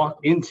actually walk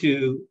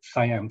into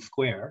Siam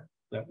Square,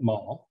 that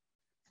mall,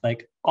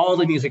 like all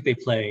the music they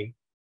play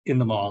in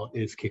the mall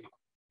is K-pop.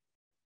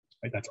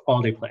 Right? That's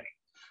all they play.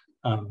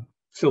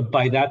 So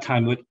by that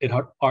time, it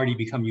had already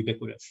become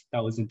ubiquitous.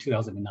 That was in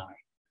 2009.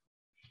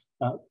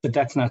 But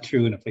that's not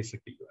true in a place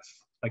like the US.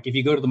 Like if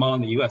you go to the mall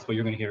in the US, well,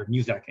 you're going to hear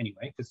music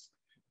anyway, because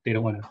they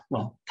don't want to,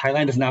 well,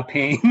 Thailand is not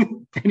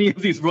paying any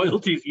of these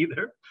royalties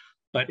either,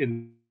 but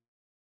in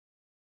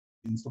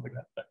stuff like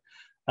that.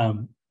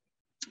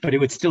 But it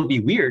would still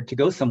be weird to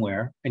go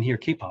somewhere and hear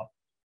K-pop,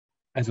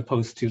 as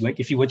opposed to like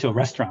if you went to a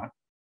restaurant,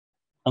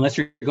 unless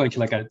you're going to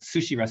like a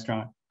sushi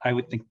restaurant, I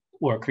would think,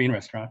 or a Korean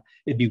restaurant,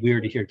 it'd be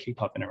weird to hear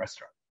K-pop in a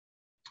restaurant.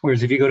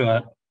 Whereas if you go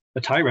to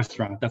a Thai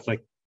restaurant, that's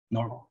like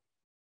normal.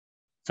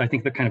 So I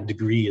think the kind of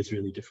degree is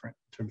really different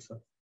in terms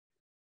of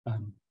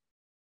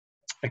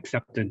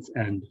acceptance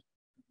and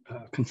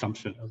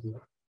consumption of the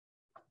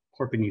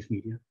Japanese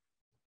media.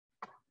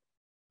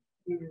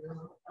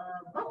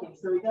 Okay,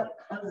 so we got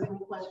a Zoom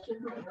question.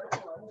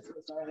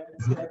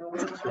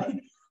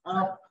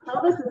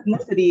 How does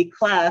ethnicity,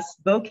 class,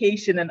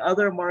 vocation, and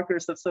other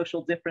markers of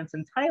social difference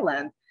in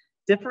Thailand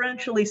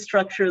differentially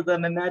structure the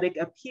mimetic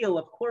appeal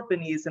of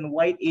Japanese and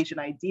white Asian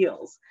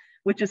ideals?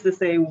 Which is to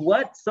say,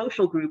 what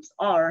social groups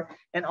are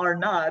and are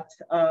not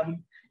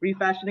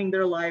refashioning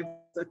their lives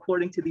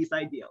according to these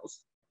ideals?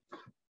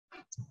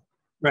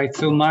 Right,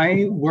 so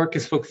my work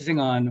is focusing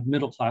on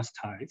middle-class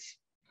Thais.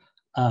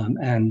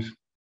 And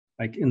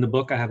like in the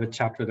book, I have a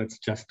chapter that's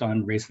just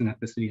on race and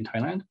ethnicity in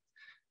Thailand.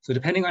 So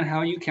depending on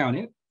how you count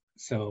it,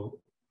 so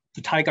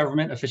the Thai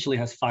government officially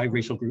has 5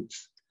 racial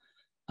groups.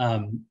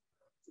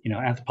 You know,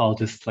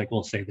 anthropologists like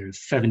will say there's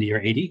 70 or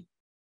 80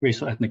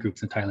 racial ethnic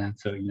groups in Thailand.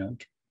 So, you know,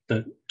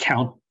 the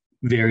count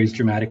varies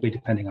dramatically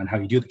depending on how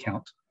you do the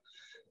count.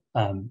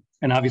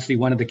 And obviously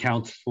one of the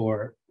counts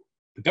for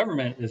the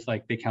government is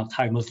like they count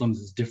Thai Muslims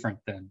as different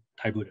than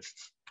Thai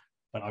Buddhists,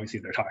 but obviously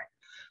they're Thai.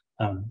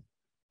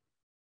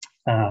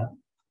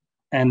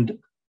 And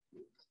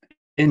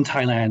in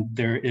Thailand,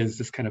 there is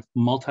this kind of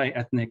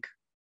multi-ethnic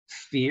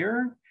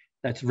sphere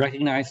that's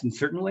recognized in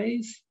certain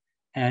ways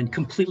and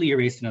completely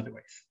erased in other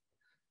ways.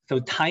 So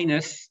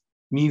Thainess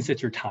means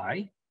that you're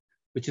Thai,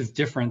 which is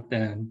different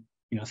than,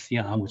 you know,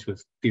 Siam, which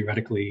was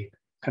theoretically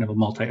kind of a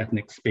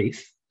multi-ethnic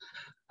space.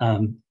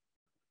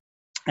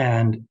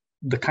 And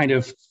the kind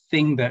of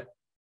thing that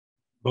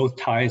both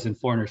Thais and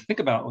foreigners think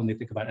about when they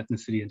think about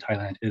ethnicity in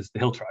Thailand is the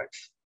hill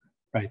tribes,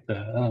 right?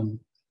 The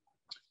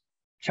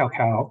Chao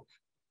Khao,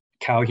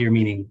 cow here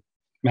meaning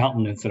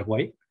mountain instead of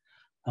white.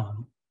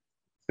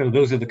 So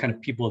those are the kind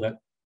of people that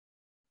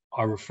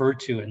are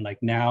referred to. And like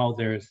now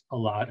there's a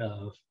lot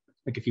of,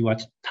 like if you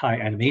watch Thai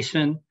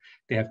animation,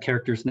 they have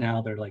characters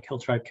now, they're like hill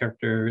tribe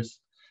characters.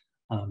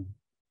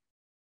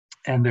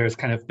 And there's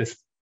kind of this,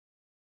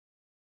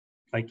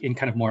 like in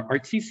kind of more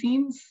artsy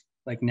scenes,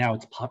 like now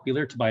it's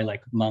popular to buy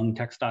like Hmong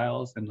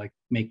textiles and like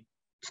make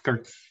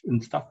skirts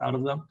and stuff out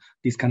of them,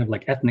 these kind of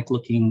like ethnic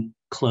looking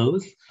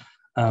clothes,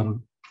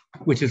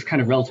 which is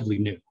kind of relatively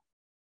new.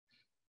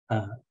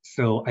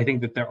 So I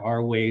think that there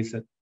are ways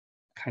that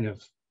kind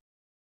of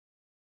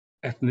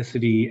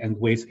ethnicity and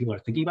ways that people are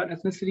thinking about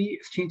ethnicity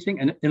is changing.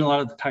 And in a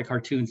lot of the Thai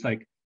cartoons,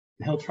 like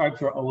the hill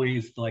tribes are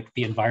always like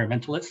the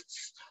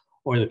environmentalists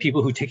or the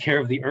people who take care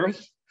of the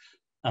earth,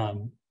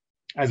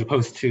 as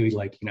opposed to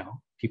like, you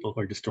know, people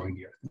who are destroying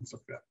the earth and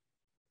stuff like that.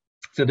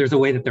 So there's a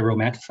way that they're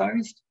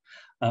romanticized,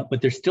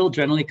 but they're still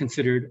generally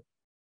considered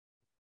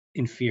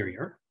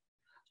inferior.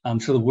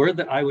 So the word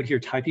that I would hear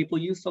Thai people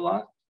use a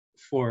lot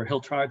for hill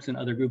tribes and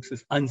other groups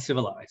is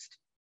uncivilized.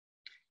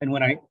 And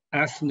when I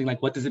ask something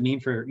like, what does it mean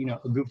for, you know,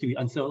 a group to be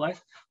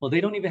uncivilized? Well, they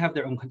don't even have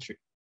their own country,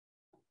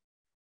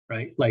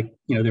 right? Like,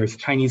 you know, there's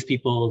Chinese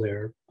people,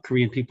 there are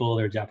Korean people,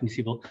 there are Japanese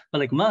people, but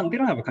like Hmong, they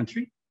don't have a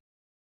country,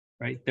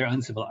 right? They're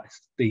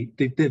uncivilized.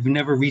 They've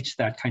never reached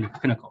that kind of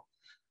pinnacle.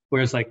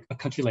 Whereas like a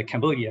country like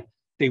Cambodia,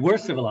 they were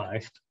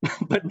civilized,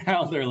 but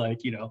now they're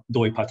like, you know,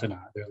 doi patana,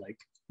 they're like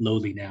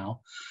lowly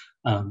now.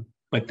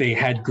 But they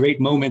had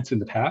great moments in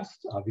the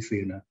past,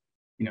 obviously in a,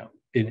 you know,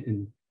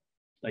 in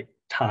like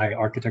Thai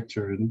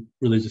architecture and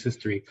religious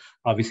history.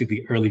 Obviously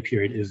the early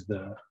period is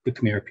the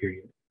Khmer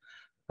period.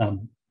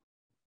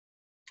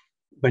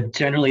 But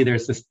generally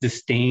there's this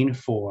disdain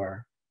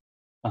for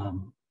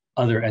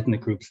other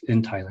ethnic groups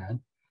in Thailand.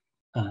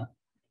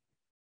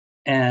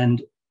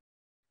 And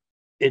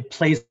it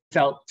plays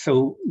out,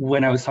 so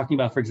when I was talking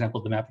about, for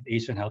example, the map of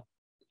Asia and how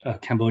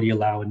Cambodia,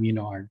 Laos, and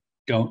Myanmar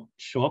don't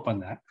show up on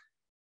that,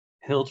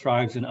 hill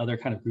tribes and other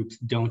kind of groups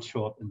don't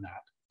show up in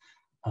that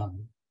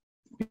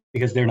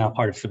because they're not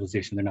part of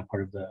civilization. They're not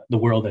part of the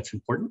world that's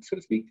important, so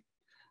to speak.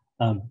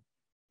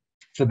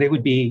 So they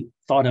would be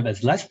thought of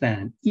as less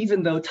than,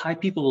 even though Thai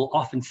people will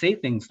often say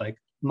things like,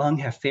 Hmong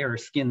have fairer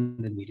skin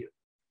than we do,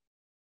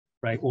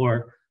 right?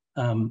 Or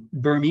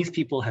Burmese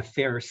people have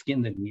fairer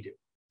skin than we do.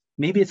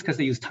 Maybe it's because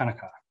they use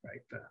Tanaka,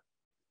 right?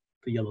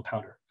 The yellow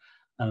powder.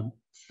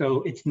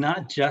 So it's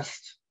not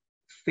just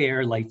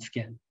fair light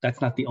skin.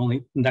 That's not the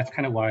only, and that's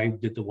kind of why I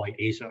did the white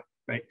Asia,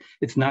 right?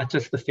 It's not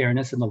just the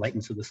fairness and the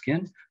lightness of the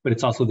skin, but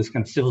it's also this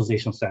kind of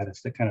civilizational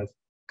status that kind of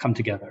come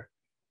together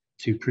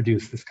to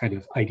produce this kind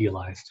of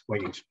idealized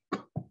white Asian.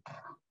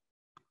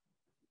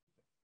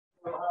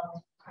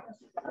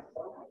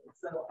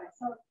 So I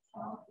saw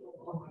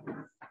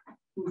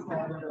who's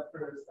had it up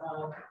first.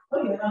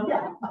 Okay,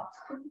 yeah.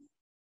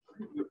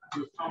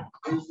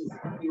 Questions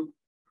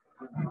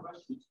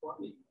for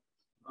me.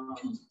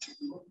 If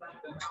you look back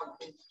at how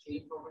things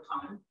change over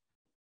time,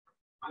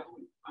 I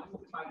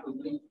would try to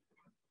link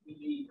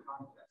the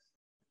context.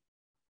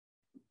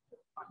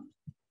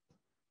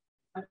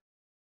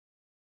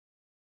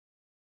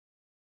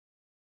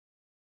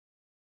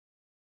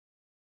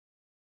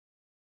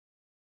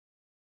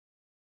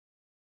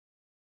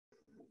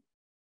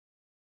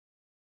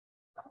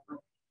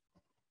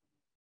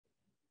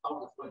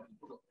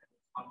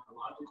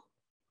 Ontological.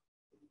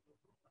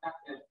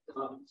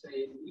 Say,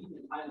 even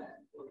in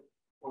Thailand,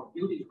 or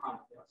beauty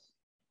contests,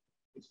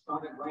 it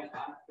started right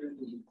after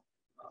the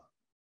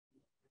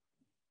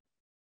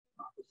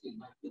democracy in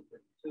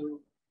 1932.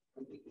 I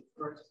think the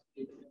first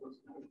it was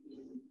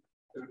 1935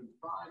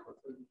 or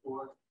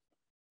 34.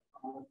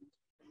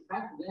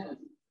 Back then,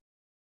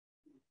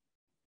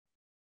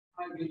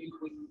 Thai beauty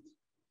queens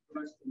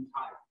dressed in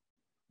Thai.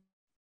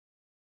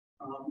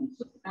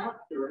 So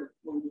after,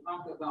 when we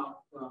talk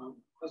about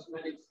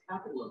cosmetics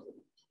capitalism,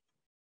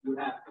 you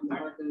have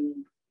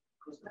American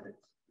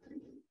cosmetics.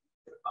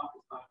 They're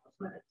talking about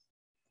cosmetics.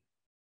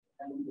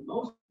 And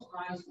most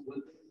times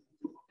when we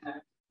look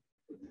at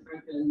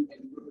American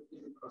and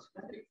European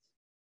cosmetics,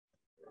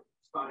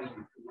 starting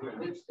to wear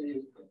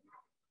lipstick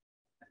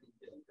and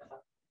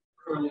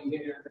curling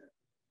hair,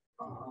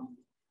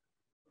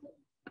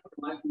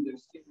 lighting their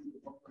skin.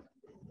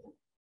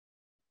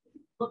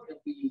 Look at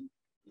the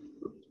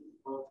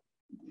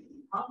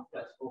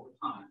context over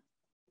time.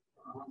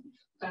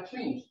 That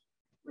changed,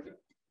 right?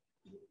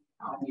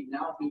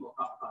 Now people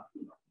talk about,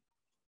 the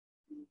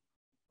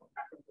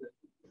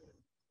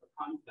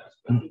context,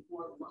 but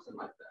before it wasn't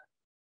like that.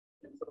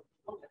 And so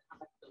look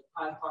at the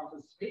high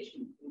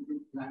participation in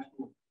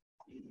international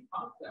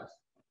contests.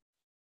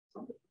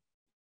 Something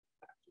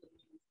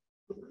actually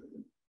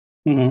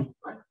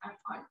right at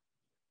high.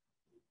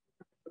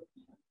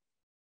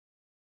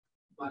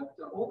 But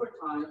over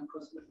time,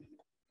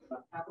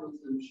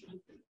 capitalism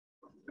shifted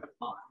from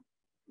Japan,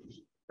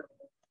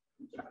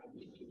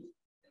 Japanese,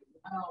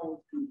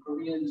 now to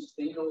Korean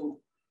state-owned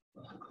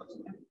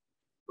cosmetics.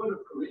 Go to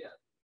Korea,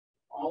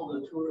 all the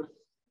tourists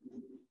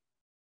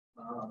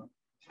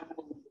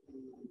travel to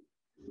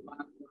buy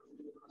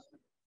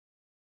cosmetics.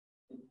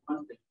 And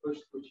one thing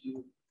first, which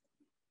you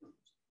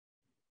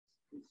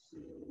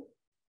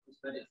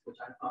cosmetics, which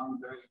I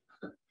found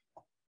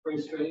very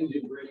strange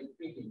and very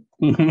intriguing.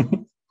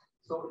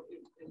 So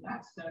in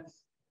that sense,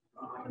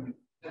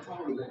 that's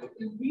all related.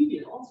 In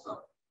media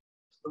also,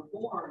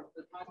 before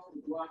the time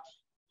we watched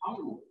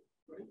Hollywood,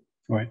 right?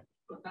 Right.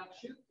 But that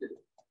shifted.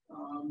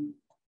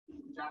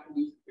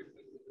 Japanese people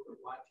were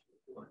watching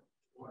for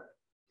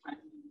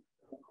Chinese,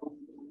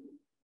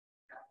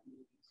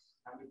 Japanese,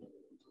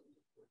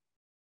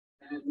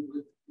 and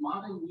with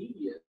modern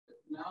media,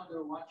 now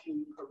they're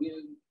watching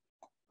Korean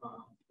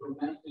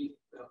romantic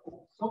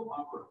soap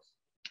operas.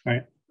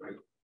 Right. Right.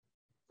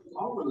 It's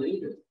all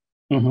related.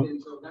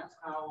 And so that's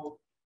how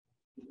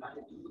the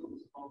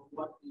ideas of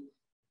what is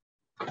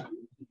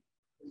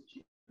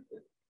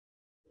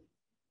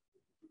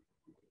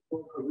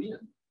for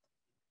Korean,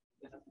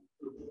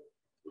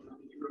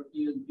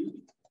 European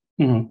beauty.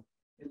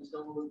 And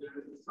so there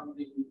is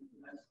something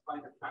that's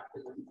quite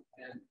attractive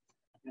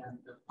and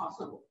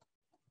possible.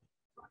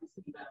 So I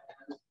see that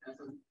as a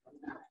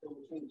natural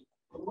change.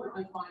 But what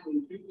I find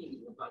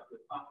intriguing about your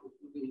talk is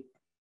really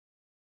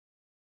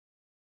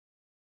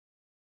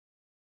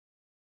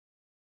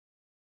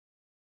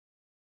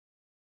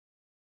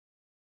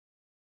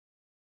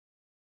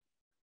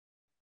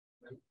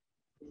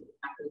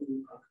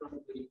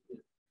currently the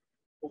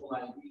whole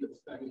idea of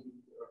studying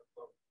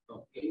of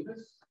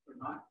gayness or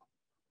not,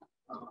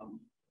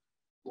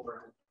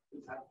 or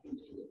is that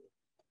continued?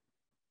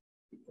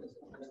 Because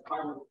as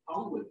part of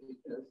Hollywood,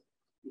 because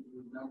if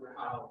you remember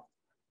how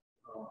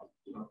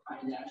Thai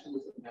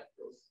nationalism had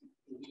those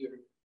weird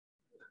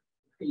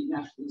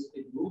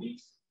nationalistic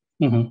movies,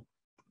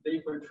 they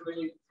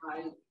portray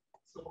Thai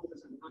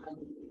soldiers and Thai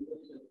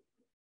religion.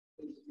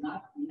 It's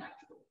not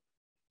natural.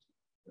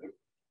 Right?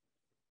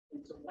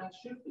 And so that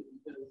shifted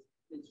because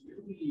it's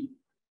really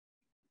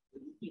the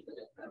people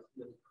that has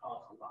really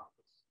caused a lot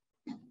of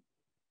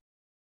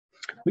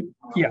this.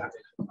 Yeah,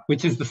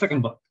 which is the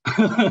second book,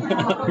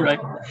 right?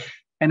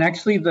 And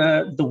actually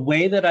the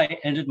way that I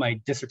ended my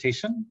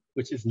dissertation,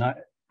 which is not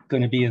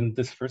going to be in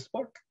this first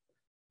book,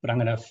 but I'm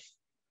going to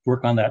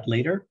work on that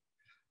later.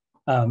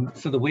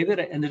 So the way that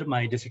I ended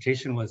my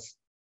dissertation was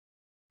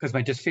because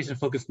my dissertation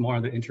focused more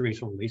on the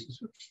interracial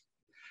relationships.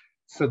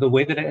 So the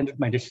way that I ended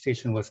my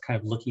dissertation was kind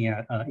of looking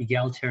at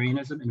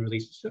egalitarianism in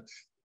relationships.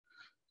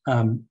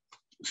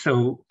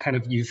 So kind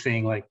of you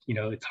saying like, you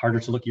know, it's harder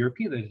to look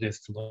European than it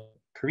is to look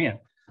Korean.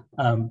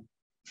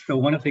 So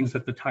one of the things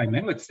that the Thai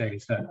men would say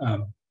is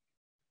that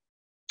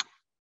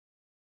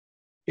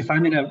if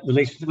I'm in a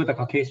relationship with a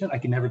Caucasian, I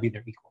can never be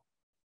their equal.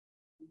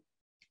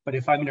 But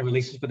if I'm in a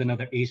relationship with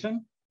another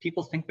Asian,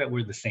 people think that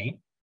we're the same.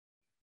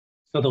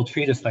 So they'll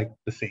treat us like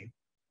the same.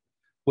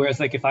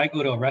 Whereas like if I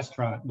go to a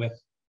restaurant with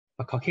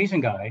a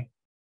Caucasian guy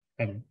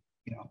and,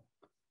 you know,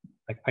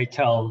 like I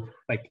tell,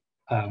 like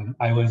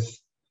I was,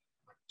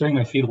 during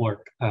my field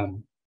work,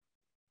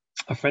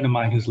 a friend of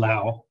mine who's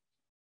Lao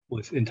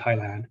was in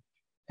Thailand,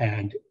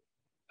 and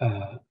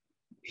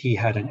he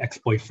had an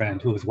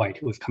ex-boyfriend who was white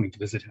who was coming to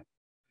visit him.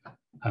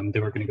 They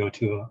were going to go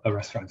to a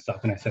restaurant and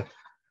stuff. And I said,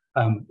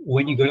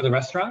 when you go to the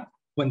restaurant,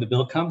 when the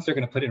bill comes, they're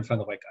going to put it in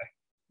front of the white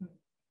guy,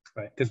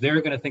 right? Because they're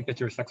going to think that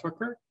you're a sex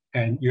worker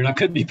and you're not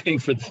going to be paying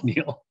for this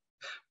meal,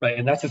 right?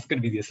 And that's just going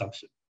to be the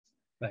assumption,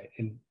 right?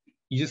 And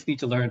you just need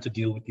to learn to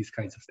deal with these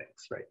kinds of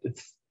things, right?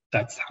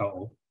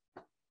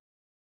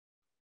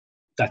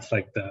 That's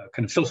like the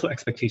kind of social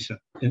expectation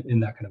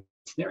in that kind of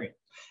scenario. And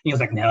he was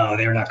like, no,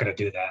 they're not going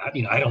to do that.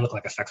 You know, I don't look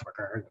like a sex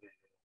worker.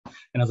 And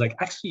I was like,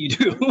 actually, you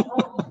do.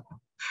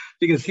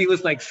 Because he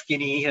was like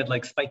skinny, he had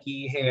like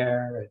spiky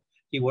hair, and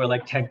he wore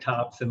like tank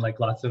tops and like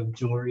lots of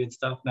jewelry and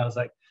stuff. And I was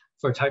like,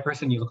 for a Thai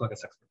person, you look like a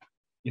sex worker.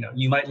 You know,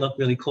 you might look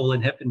really cool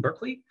and hip in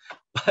Berkeley,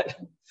 but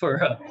for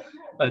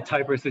a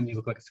Thai person, you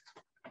look like a sex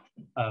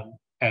worker.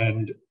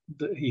 And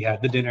he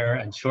had the dinner,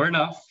 and sure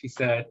enough, he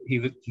said he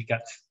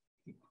got.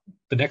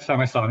 The next time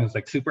I saw him, he was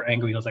like super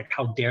angry. I was like,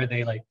 how dare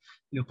they like,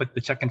 you know, put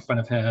the check in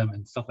front of him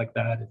and stuff like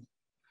that.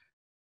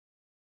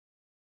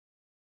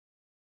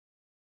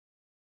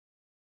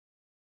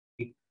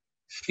 And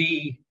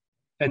see,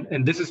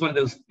 and this is one of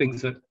those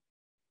things that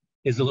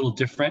is a little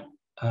different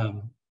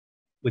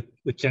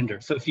with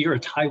gender. So if you're a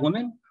Thai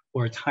woman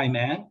or a Thai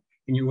man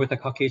and you're with a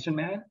Caucasian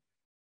man,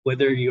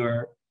 whether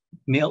you're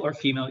male or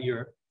female,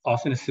 you're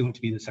often assumed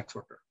to be the sex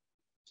worker,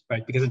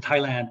 right? Because in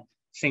Thailand,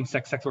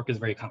 same-sex sex work is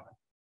very common.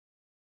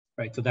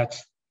 Right, so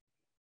that's,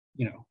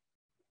 you know,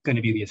 going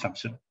to be the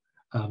assumption.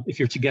 If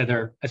you're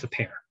together as a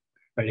pair,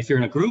 right? If you're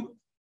in a group,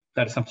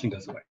 that assumption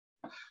goes away.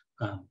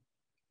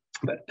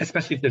 But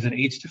especially if there's an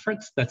age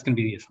difference, that's going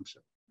to be the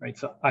assumption, right?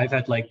 So I've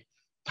had like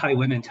Thai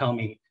women tell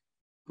me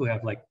who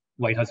have like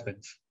white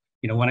husbands,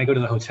 you know, when I go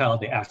to the hotel,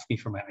 they ask me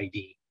for my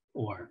ID,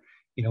 or,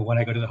 you know, when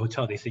I go to the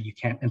hotel, they say you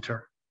can't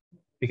enter,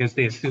 because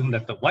they assume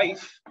that the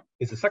wife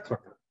is a sex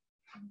worker,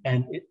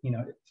 and it, you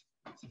know.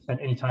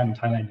 Spend any time in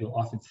Thailand, you'll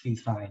often see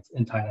signs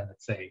in Thailand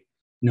that say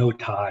no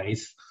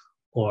ties,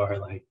 or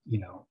like, you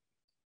know,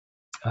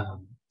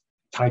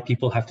 Thai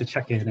people have to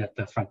check in at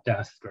the front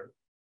desk, or,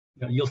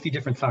 you know, you'll see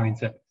different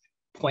signs that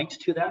point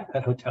to that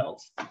at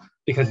hotels,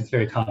 because it's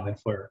very common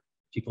for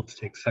people to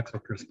take sex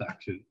workers back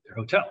to their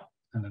hotel,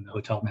 and then the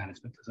hotel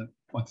management doesn't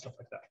want stuff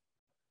like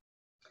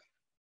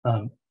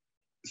that.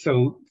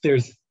 So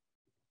there's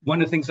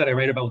one of the things that I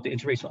write about with the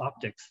interracial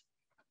optics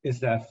is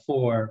that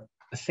for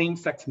a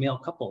same-sex male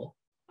couple,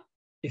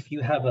 if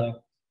you have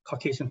a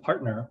Caucasian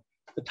partner,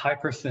 the Thai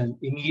person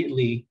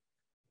immediately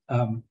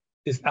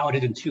is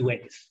outed in two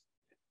ways.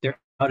 They're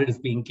outed as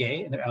being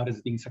gay, and they're outed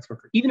as being a sex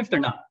worker, even if they're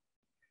not.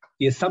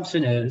 The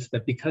assumption is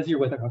that because you're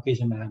with a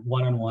Caucasian man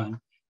one-on-one,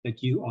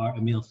 that you are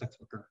a male sex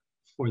worker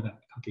for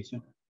that Caucasian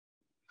man.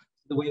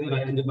 The way that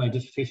I ended my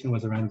dissertation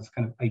was around this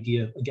kind of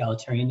idea of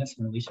egalitarianness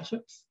in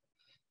relationships,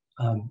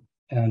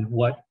 and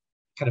what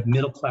kind of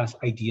middle-class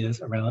ideas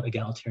around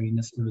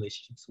egalitarianness in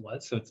relationships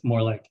was. So it's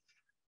more like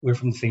we're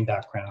from the same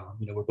background,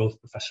 you know, we're both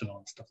professional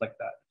and stuff like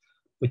that,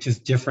 which is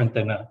different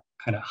than a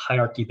kind of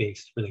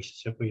hierarchy-based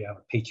relationship where you have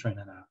a patron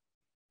and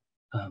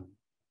a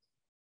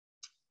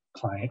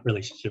client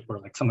relationship, or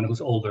like someone who's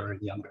older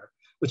and younger,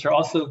 which are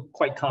also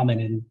quite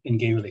common in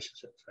gay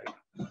relationships,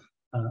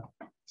 right?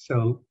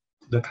 So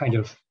the kind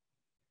of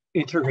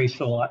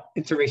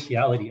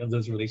interraciality of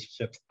those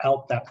relationships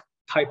out that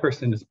Thai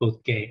person is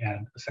both gay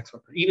and a sex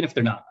worker, even if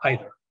they're not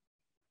either,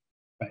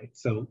 right?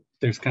 So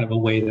there's kind of a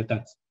way that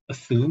that's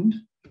assumed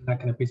in that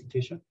kind of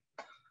presentation.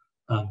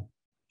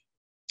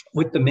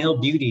 With the male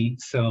beauty,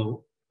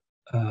 so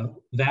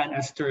Van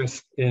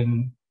Ester's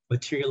in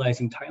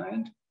Materializing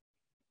Thailand,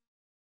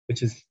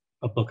 which is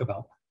a book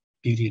about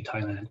beauty in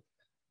Thailand,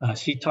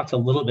 she talks a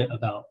little bit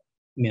about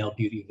male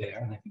beauty there,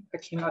 and I think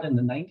that came out in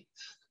the 90s.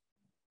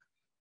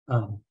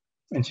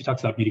 And she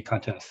talks about beauty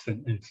contests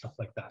and stuff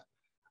like that.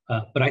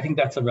 But I think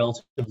that's a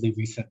relatively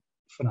recent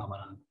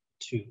phenomenon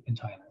too in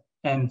Thailand.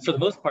 And for the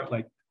most part,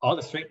 like all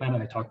the straight men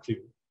that I talked to,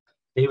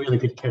 they really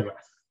could care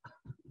less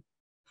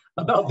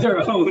about their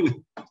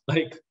own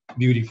like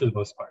beauty for the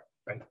most part,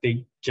 right?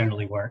 They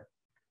generally weren't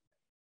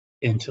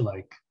into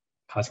like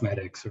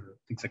cosmetics or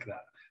things like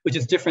that, which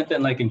is different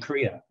than like in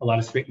Korea. A lot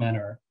of straight men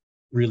are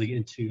really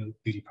into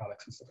beauty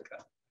products and stuff like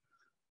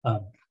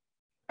that.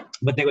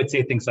 But they would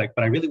say things like,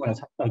 but I really want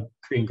to have a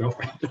Korean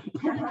girlfriend.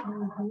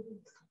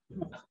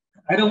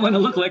 I don't want to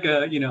look like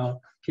a, you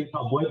know,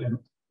 K-pop boy band,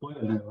 what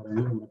I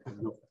really like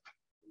to know.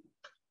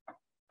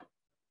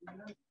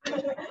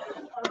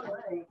 All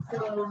right,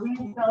 so we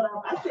got,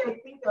 actually, I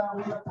think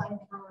we have time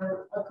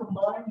for a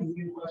combined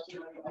Zoom question.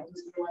 I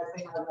just realized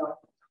they have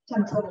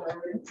 10 total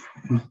areas.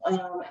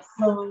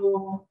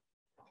 So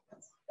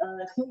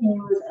two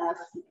viewers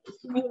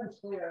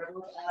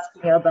was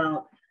asking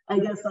about, I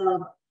guess,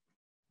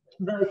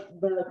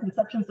 the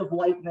conceptions of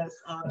whiteness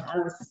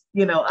as,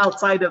 you know,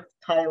 outside of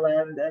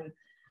Thailand,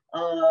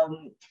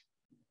 and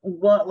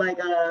what, like,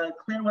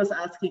 Claire was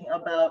asking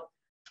about,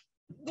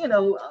 you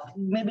know,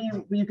 maybe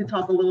you could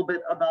talk a little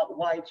bit about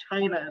why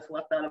China is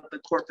left out of the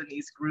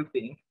Corpanese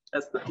grouping,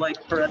 as the,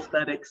 like, for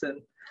aesthetics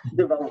and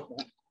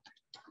development.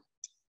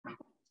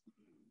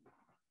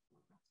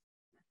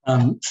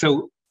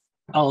 So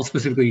I'll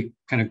specifically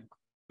kind of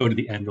go to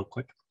the end real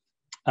quick.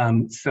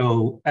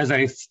 So as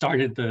I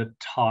started the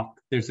talk,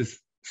 there's this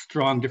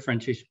strong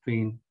differentiation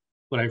between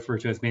what I refer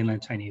to as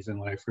mainland Chinese and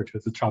what I refer to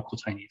as the tropical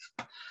Chinese.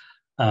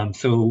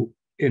 So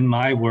in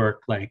my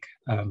work, like,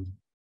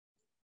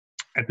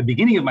 at the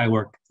beginning of my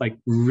work, like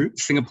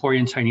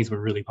Singaporean Chinese were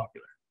really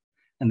popular,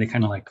 and they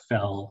kind of like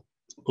fell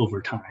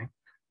over time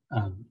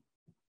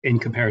in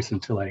comparison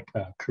to like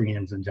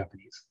Koreans and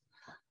Japanese.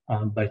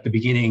 But at the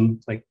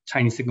beginning, like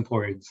Chinese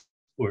Singaporeans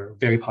were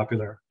very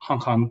popular. Hong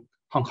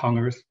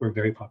Kongers were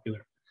very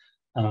popular.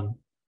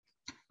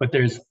 But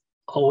there's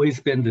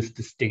always been this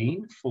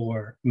disdain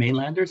for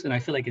mainlanders, and I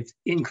feel like it's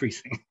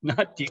increasing,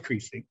 not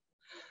decreasing,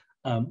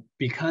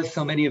 because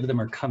so many of them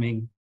are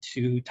coming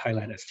to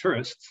Thailand as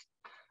tourists.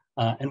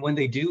 And when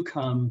they do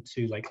come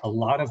to, like, a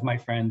lot of my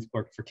friends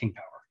work for King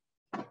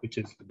Power, which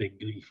is the big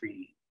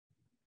duty-free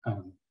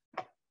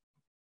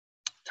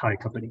Thai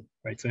company,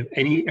 right? So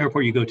any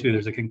airport you go to,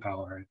 there's a King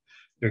Power.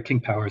 There are King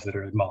Powers that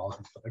are in malls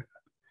and stuff like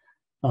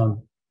that.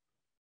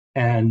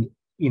 And,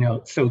 you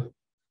know, so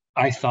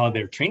I saw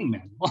their training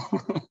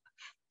manual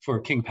for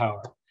King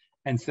Power.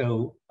 And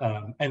so,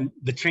 and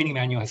the training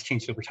manual has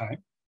changed over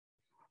time.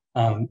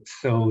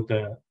 So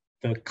the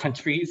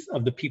countries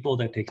of the people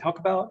that they talk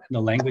about and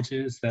the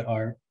languages that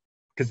are,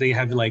 because they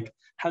have like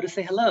how to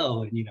say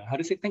hello and, you know, how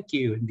to say thank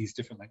you in these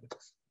different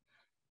languages.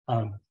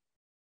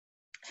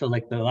 So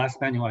like the last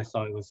manual I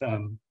saw, it was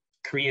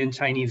Korean,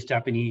 Chinese,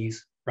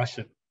 Japanese,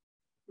 Russian,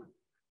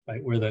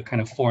 right? Were the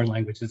kind of foreign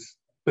languages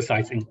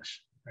besides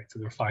English, right? So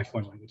there are 5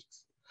 foreign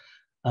languages.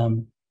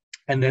 And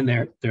then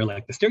they're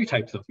like the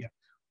stereotypes of, yeah,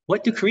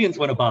 what do Koreans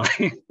want to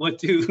buy? What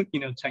do, you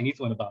know, Chinese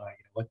want to buy?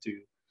 What do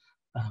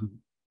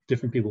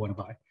different people want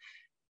to buy?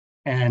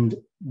 And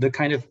the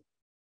kind of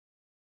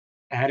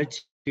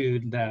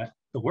attitude that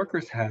the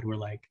workers had were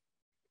like,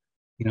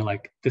 you know,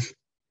 like this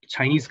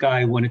Chinese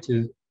guy wanted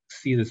to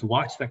see this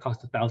watch that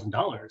cost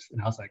 $1,000.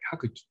 And I was like, how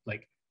could,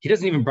 like, he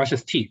doesn't even brush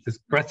his teeth. His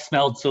breath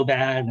smelled so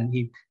bad and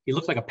he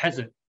looked like a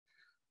peasant.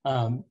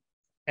 And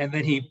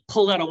then he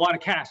pulled out a wad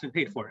of cash and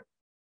paid for it,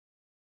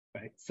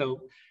 right?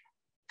 So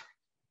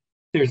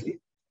there's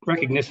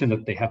recognition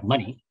that they have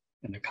money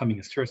and they're coming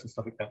as tourists and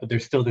stuff like that, but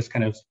there's still this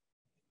kind of,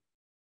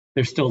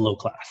 they're still low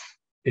class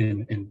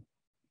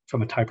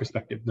from a Thai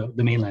perspective,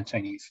 the mainland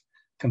Chinese,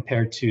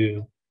 compared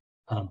to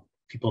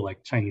people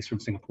like Chinese from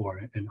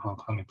Singapore and Hong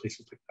Kong and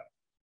places like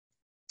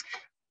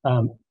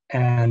that.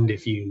 And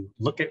if you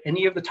look at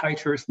any of the Thai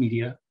tourist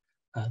media,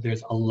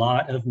 there's a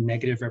lot of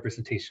negative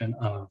representation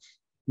of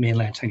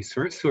mainland Chinese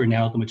tourists who are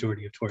now the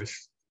majority of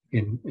tourists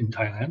in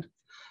Thailand.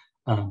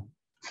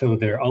 So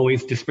they're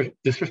always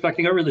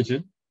disrespecting our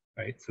religion,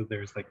 right? So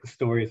there's like the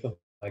stories of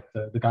like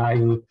the guy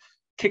who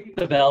kicked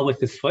the bell with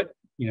his foot.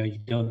 You know, you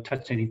don't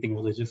touch anything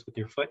religious with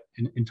your foot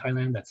in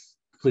Thailand. That's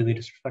completely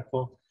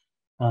disrespectful.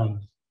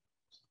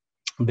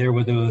 There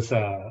were those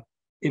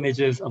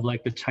images of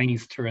like the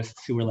Chinese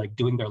tourists who were like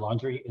doing their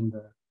laundry in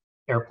the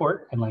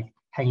airport and like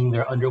hanging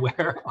their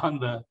underwear on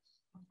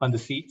the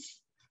seats,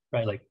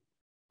 right? Like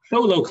so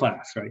low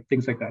class, right?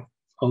 Things like that,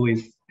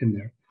 always in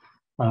there.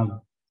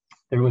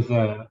 There was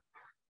a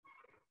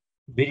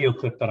video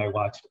clip that I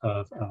watched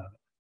of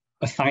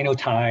a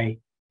Sino-Thai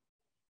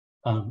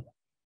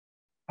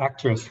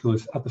actress who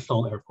was at the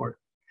Seoul airport.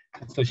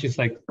 And so she's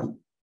like,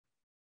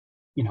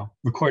 you know,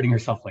 recording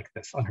herself like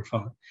this on her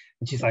phone.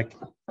 And she's like,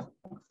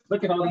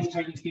 look at all these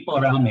Chinese people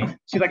around me.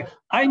 She's like,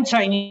 I'm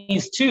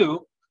Chinese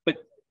too, but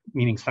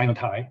meaning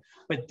Sino-Thai,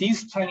 but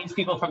these Chinese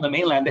people from the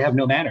mainland, they have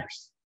no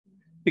manners.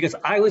 Because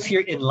I was here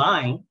in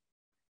line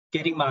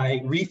getting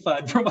my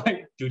refund for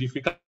my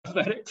duty-free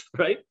cosmetics,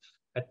 right?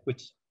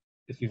 Which,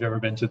 if you've ever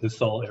been to the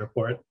Seoul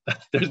airport,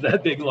 there's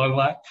that big long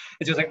line.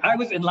 It's just like, I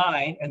was in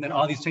line and then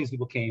all these Chinese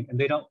people came and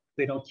they don't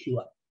queue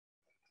up,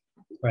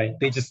 right?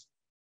 They just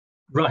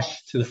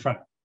rush to the front,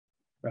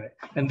 right?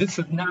 And this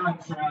is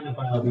not surrounded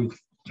by all these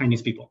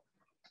Chinese people,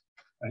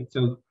 right?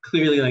 So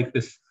clearly like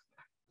this,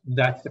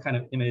 that's the kind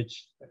of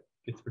image that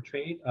gets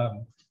portrayed.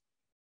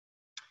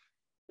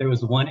 There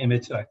was one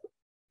image, like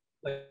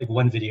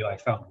one video I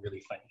found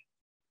really funny.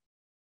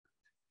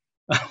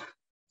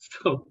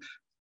 So,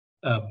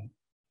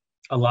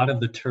 a lot of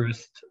the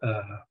tourist,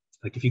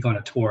 like if you go on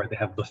a tour, they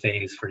have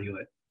buffets for you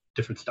at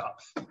different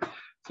stops.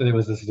 So there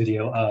was this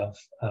video of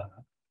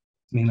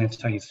mainland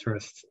Chinese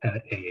tourists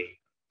at a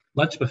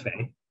lunch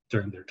buffet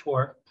during their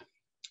tour.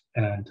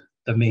 And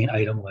the main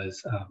item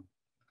was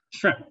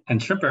shrimp.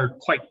 And shrimp are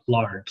quite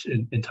large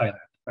in Thailand,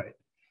 right?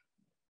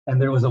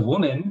 And there was a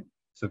woman,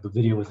 so the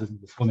video was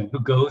this woman who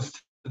goes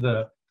to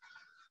the,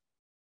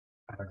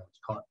 I don't know what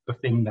to call it, the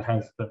thing that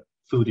has the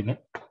food in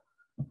it.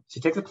 She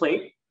takes a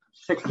plate,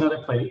 she takes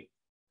another plate,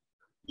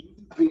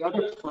 the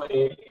other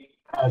plate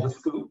has a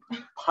scoop,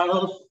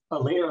 piles a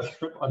layer of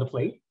shrimp on the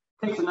plate,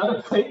 takes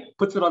another plate,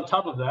 puts it on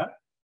top of that,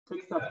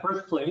 takes that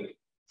first plate,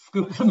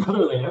 scoops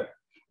another layer,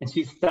 and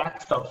she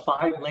stacks up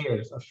 5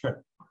 layers of shrimp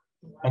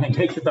and then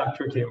takes it back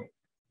to her table.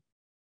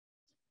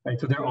 Right,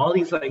 so there are all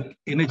these like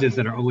images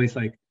that are always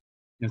like,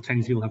 you know,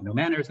 Chinese people have no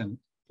manners, and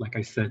like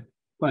I said,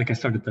 like I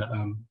started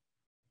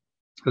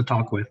the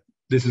talk with,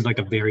 this is like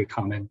a very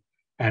common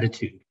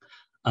attitude.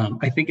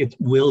 I think it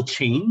will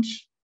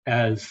change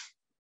as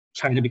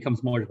China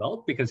becomes more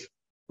developed, because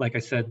like I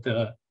said,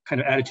 the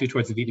kind of attitude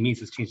towards the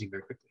Vietnamese is changing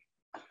very quickly.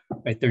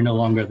 Right, they're no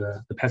longer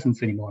the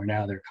peasants anymore.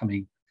 Now they're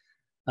coming.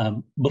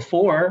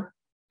 Before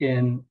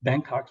in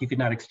Bangkok, you could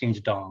not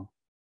exchange dong,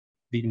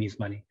 Vietnamese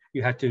money.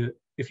 You had to,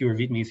 if you were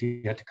Vietnamese,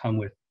 you had to come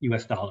with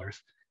US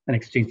dollars and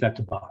exchange that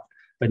to baht.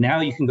 But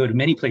now you can go to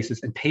many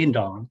places and pay in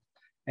dong,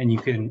 and you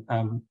can,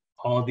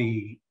 all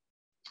the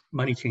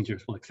money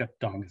changers will accept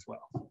dong as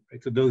well.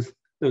 Right? So those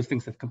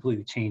things have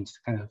completely changed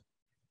kind of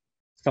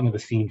some of the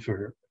scene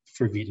for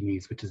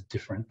Vietnamese, which is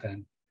different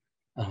than,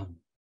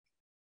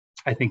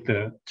 I think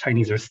the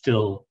Chinese are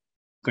still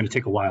going to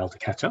take a while to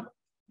catch up,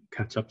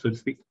 so to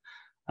speak.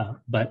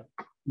 But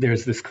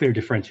there's this clear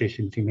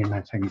differentiation between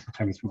mainland Chinese and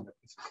Chinese from other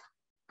places.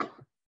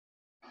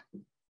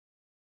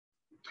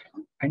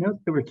 I know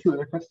there were 2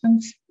 other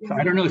questions, so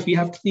I don't know if you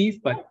have to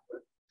leave, but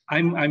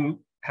I'm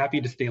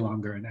happy to stay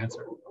longer and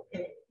answer.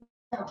 Okay.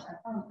 Yeah,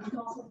 you can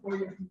also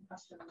forward some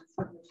questions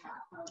from the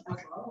chat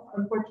as well.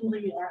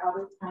 Unfortunately, we are out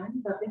of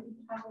time, but if you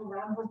can have a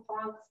round of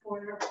applause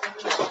for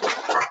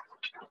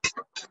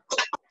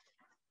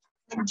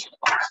thank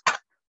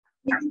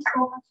you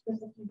so much for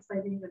such an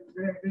exciting and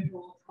very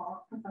visual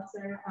talk,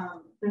 Professor.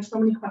 There's so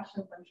many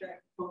questions I'm sure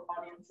both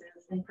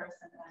audiences in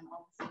person and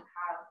on Zoom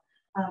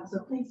have. So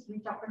please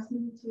reach out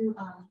personally to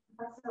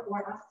Professor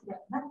or us to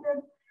get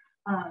connected.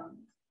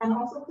 And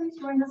also please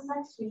join us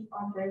next week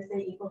on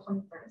Thursday, April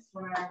 21st,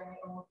 when our very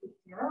own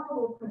Kira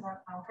will present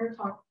her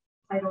talk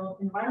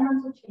titled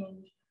Environmental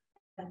Change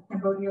and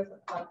Cambodia's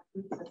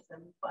Food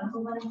System. But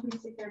until then,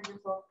 please take care of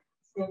yourself,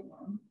 stay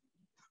warm.